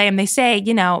quite lame. They say,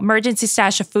 emergency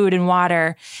stash of food and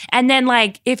water. And then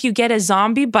if you get a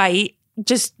zombie bite,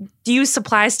 just use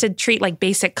supplies to treat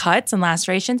basic cuts and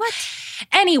lacerations. What?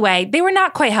 Anyway, they were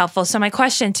not quite helpful. So my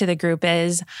question to the group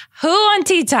is, who on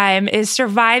Tea Time is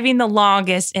surviving the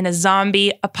longest in a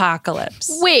zombie apocalypse?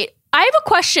 Wait, I have a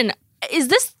question. Is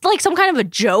this some kind of a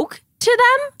joke to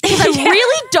them? Because I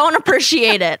really don't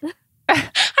appreciate it.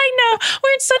 I know.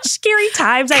 We're in such scary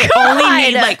times. I only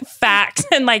need facts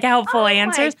and helpful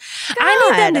answers.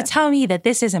 I need them to tell me that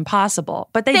this is impossible.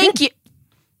 But they Thank you.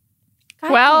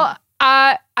 Well,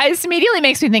 it immediately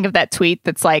makes me think of that tweet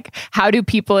that's how do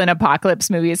people in apocalypse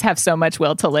movies have so much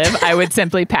will to live? I would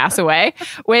simply pass away,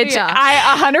 which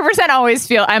I 100% always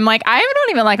feel. I'm I don't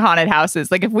even like haunted houses.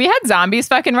 If we had zombies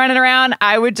fucking running around,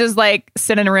 I would just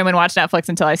sit in a room and watch Netflix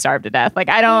until I starved to death.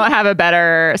 I don't have a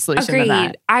better solution than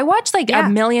that. I watched a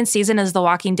million seasons of The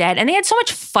Walking Dead and they had so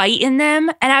much fight in them.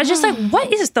 And I was just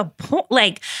what is the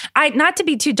point? Not to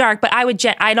be too dark, but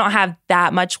I don't have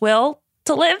that much will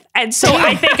to live. And so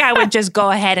I think I would just go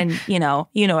ahead and, you know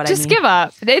what I mean. Just give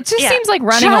up. It just seems like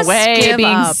running away,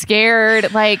 being scared,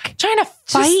 trying to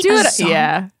fight.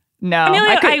 Yeah. No,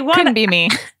 Amelia, couldn't be me.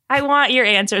 I want your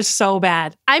answers so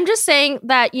bad. I'm just saying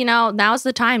that, now's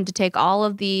the time to take all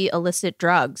of the illicit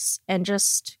drugs and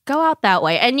just go out that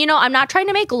way. And, I'm not trying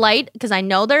to make light because I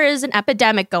know there is an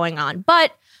epidemic going on.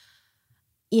 But,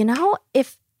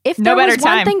 if there was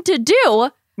one thing to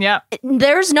do,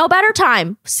 there's no better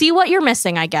time. See what you're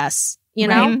missing, I guess. You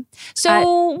know? Right.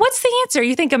 So what's the answer?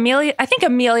 You think Amelia? I think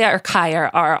Amelia or Kaya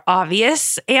are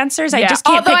obvious answers. I just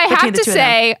can't Although pick I between have to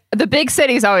say, the big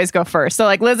cities always go first. So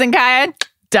Liz and Kaya,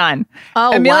 done.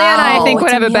 Oh, Amelia and I think would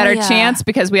have Amelia. a better chance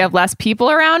because we have less people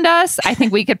around us. I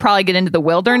think we could probably get into the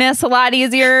wilderness a lot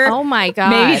easier. Oh my God.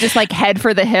 Maybe just head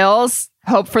for the hills,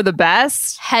 hope for the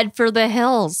best. Head for the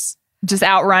hills. Just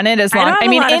outrun it as long. I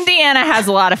mean, Indiana has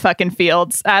a lot of fucking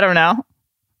fields. I don't know.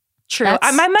 True.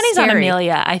 That's My money's on scary.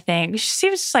 Amelia, I think. She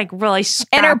seems really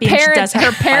scrappy. And her she does parents,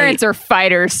 have to fight. are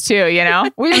fighters too.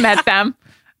 We've met them.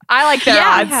 I like their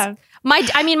odds.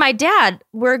 My dad,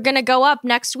 we're going to go up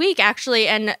next week actually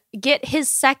and get his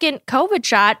second COVID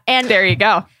shot. And there you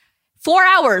go. 4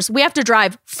 hours. We have to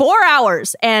drive 4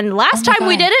 hours. And last time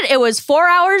we did it was 4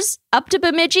 hours up to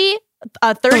Bemidji,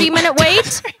 a 30-minute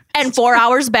wait, and 4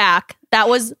 hours back. That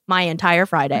was my entire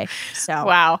Friday. So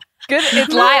wow. Good.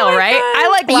 It's Lyle, right? I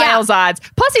like Lyle's odds.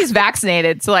 Plus, he's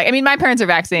vaccinated. So, my parents are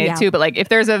vaccinated too. But if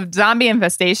there's a zombie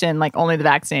infestation, only the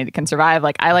vaccinated can survive.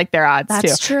 I like their odds too.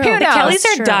 That's true. The Kellys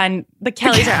are done. The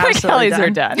Kellys are absolutely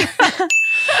done.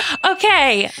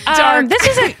 Okay.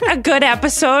 This is a good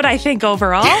episode, I think,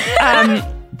 overall.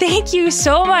 Thank you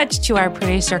so much to our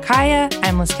producer, Kaya.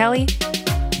 I'm Liz Kelly.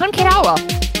 I'm Kate Howell.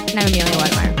 And I'm Amelia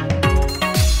Wedemeyer.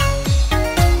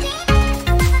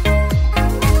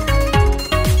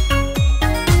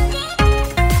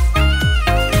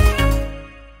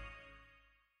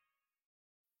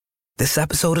 This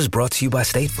episode is brought to you by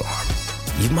State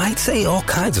Farm. You might say all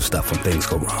kinds of stuff when things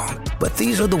go wrong, but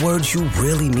these are the words you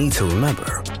really need to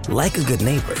remember. Like a good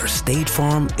neighbor, State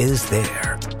Farm is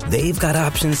there. They've got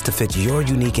options to fit your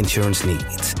unique insurance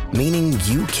needs, meaning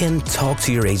you can talk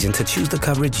to your agent to choose the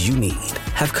coverage you need,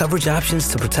 have coverage options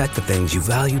to protect the things you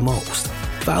value most,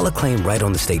 file a claim right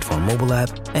on the State Farm mobile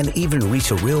app, and even reach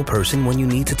a real person when you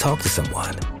need to talk to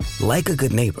someone. Like a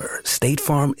good neighbor, State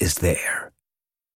Farm is there.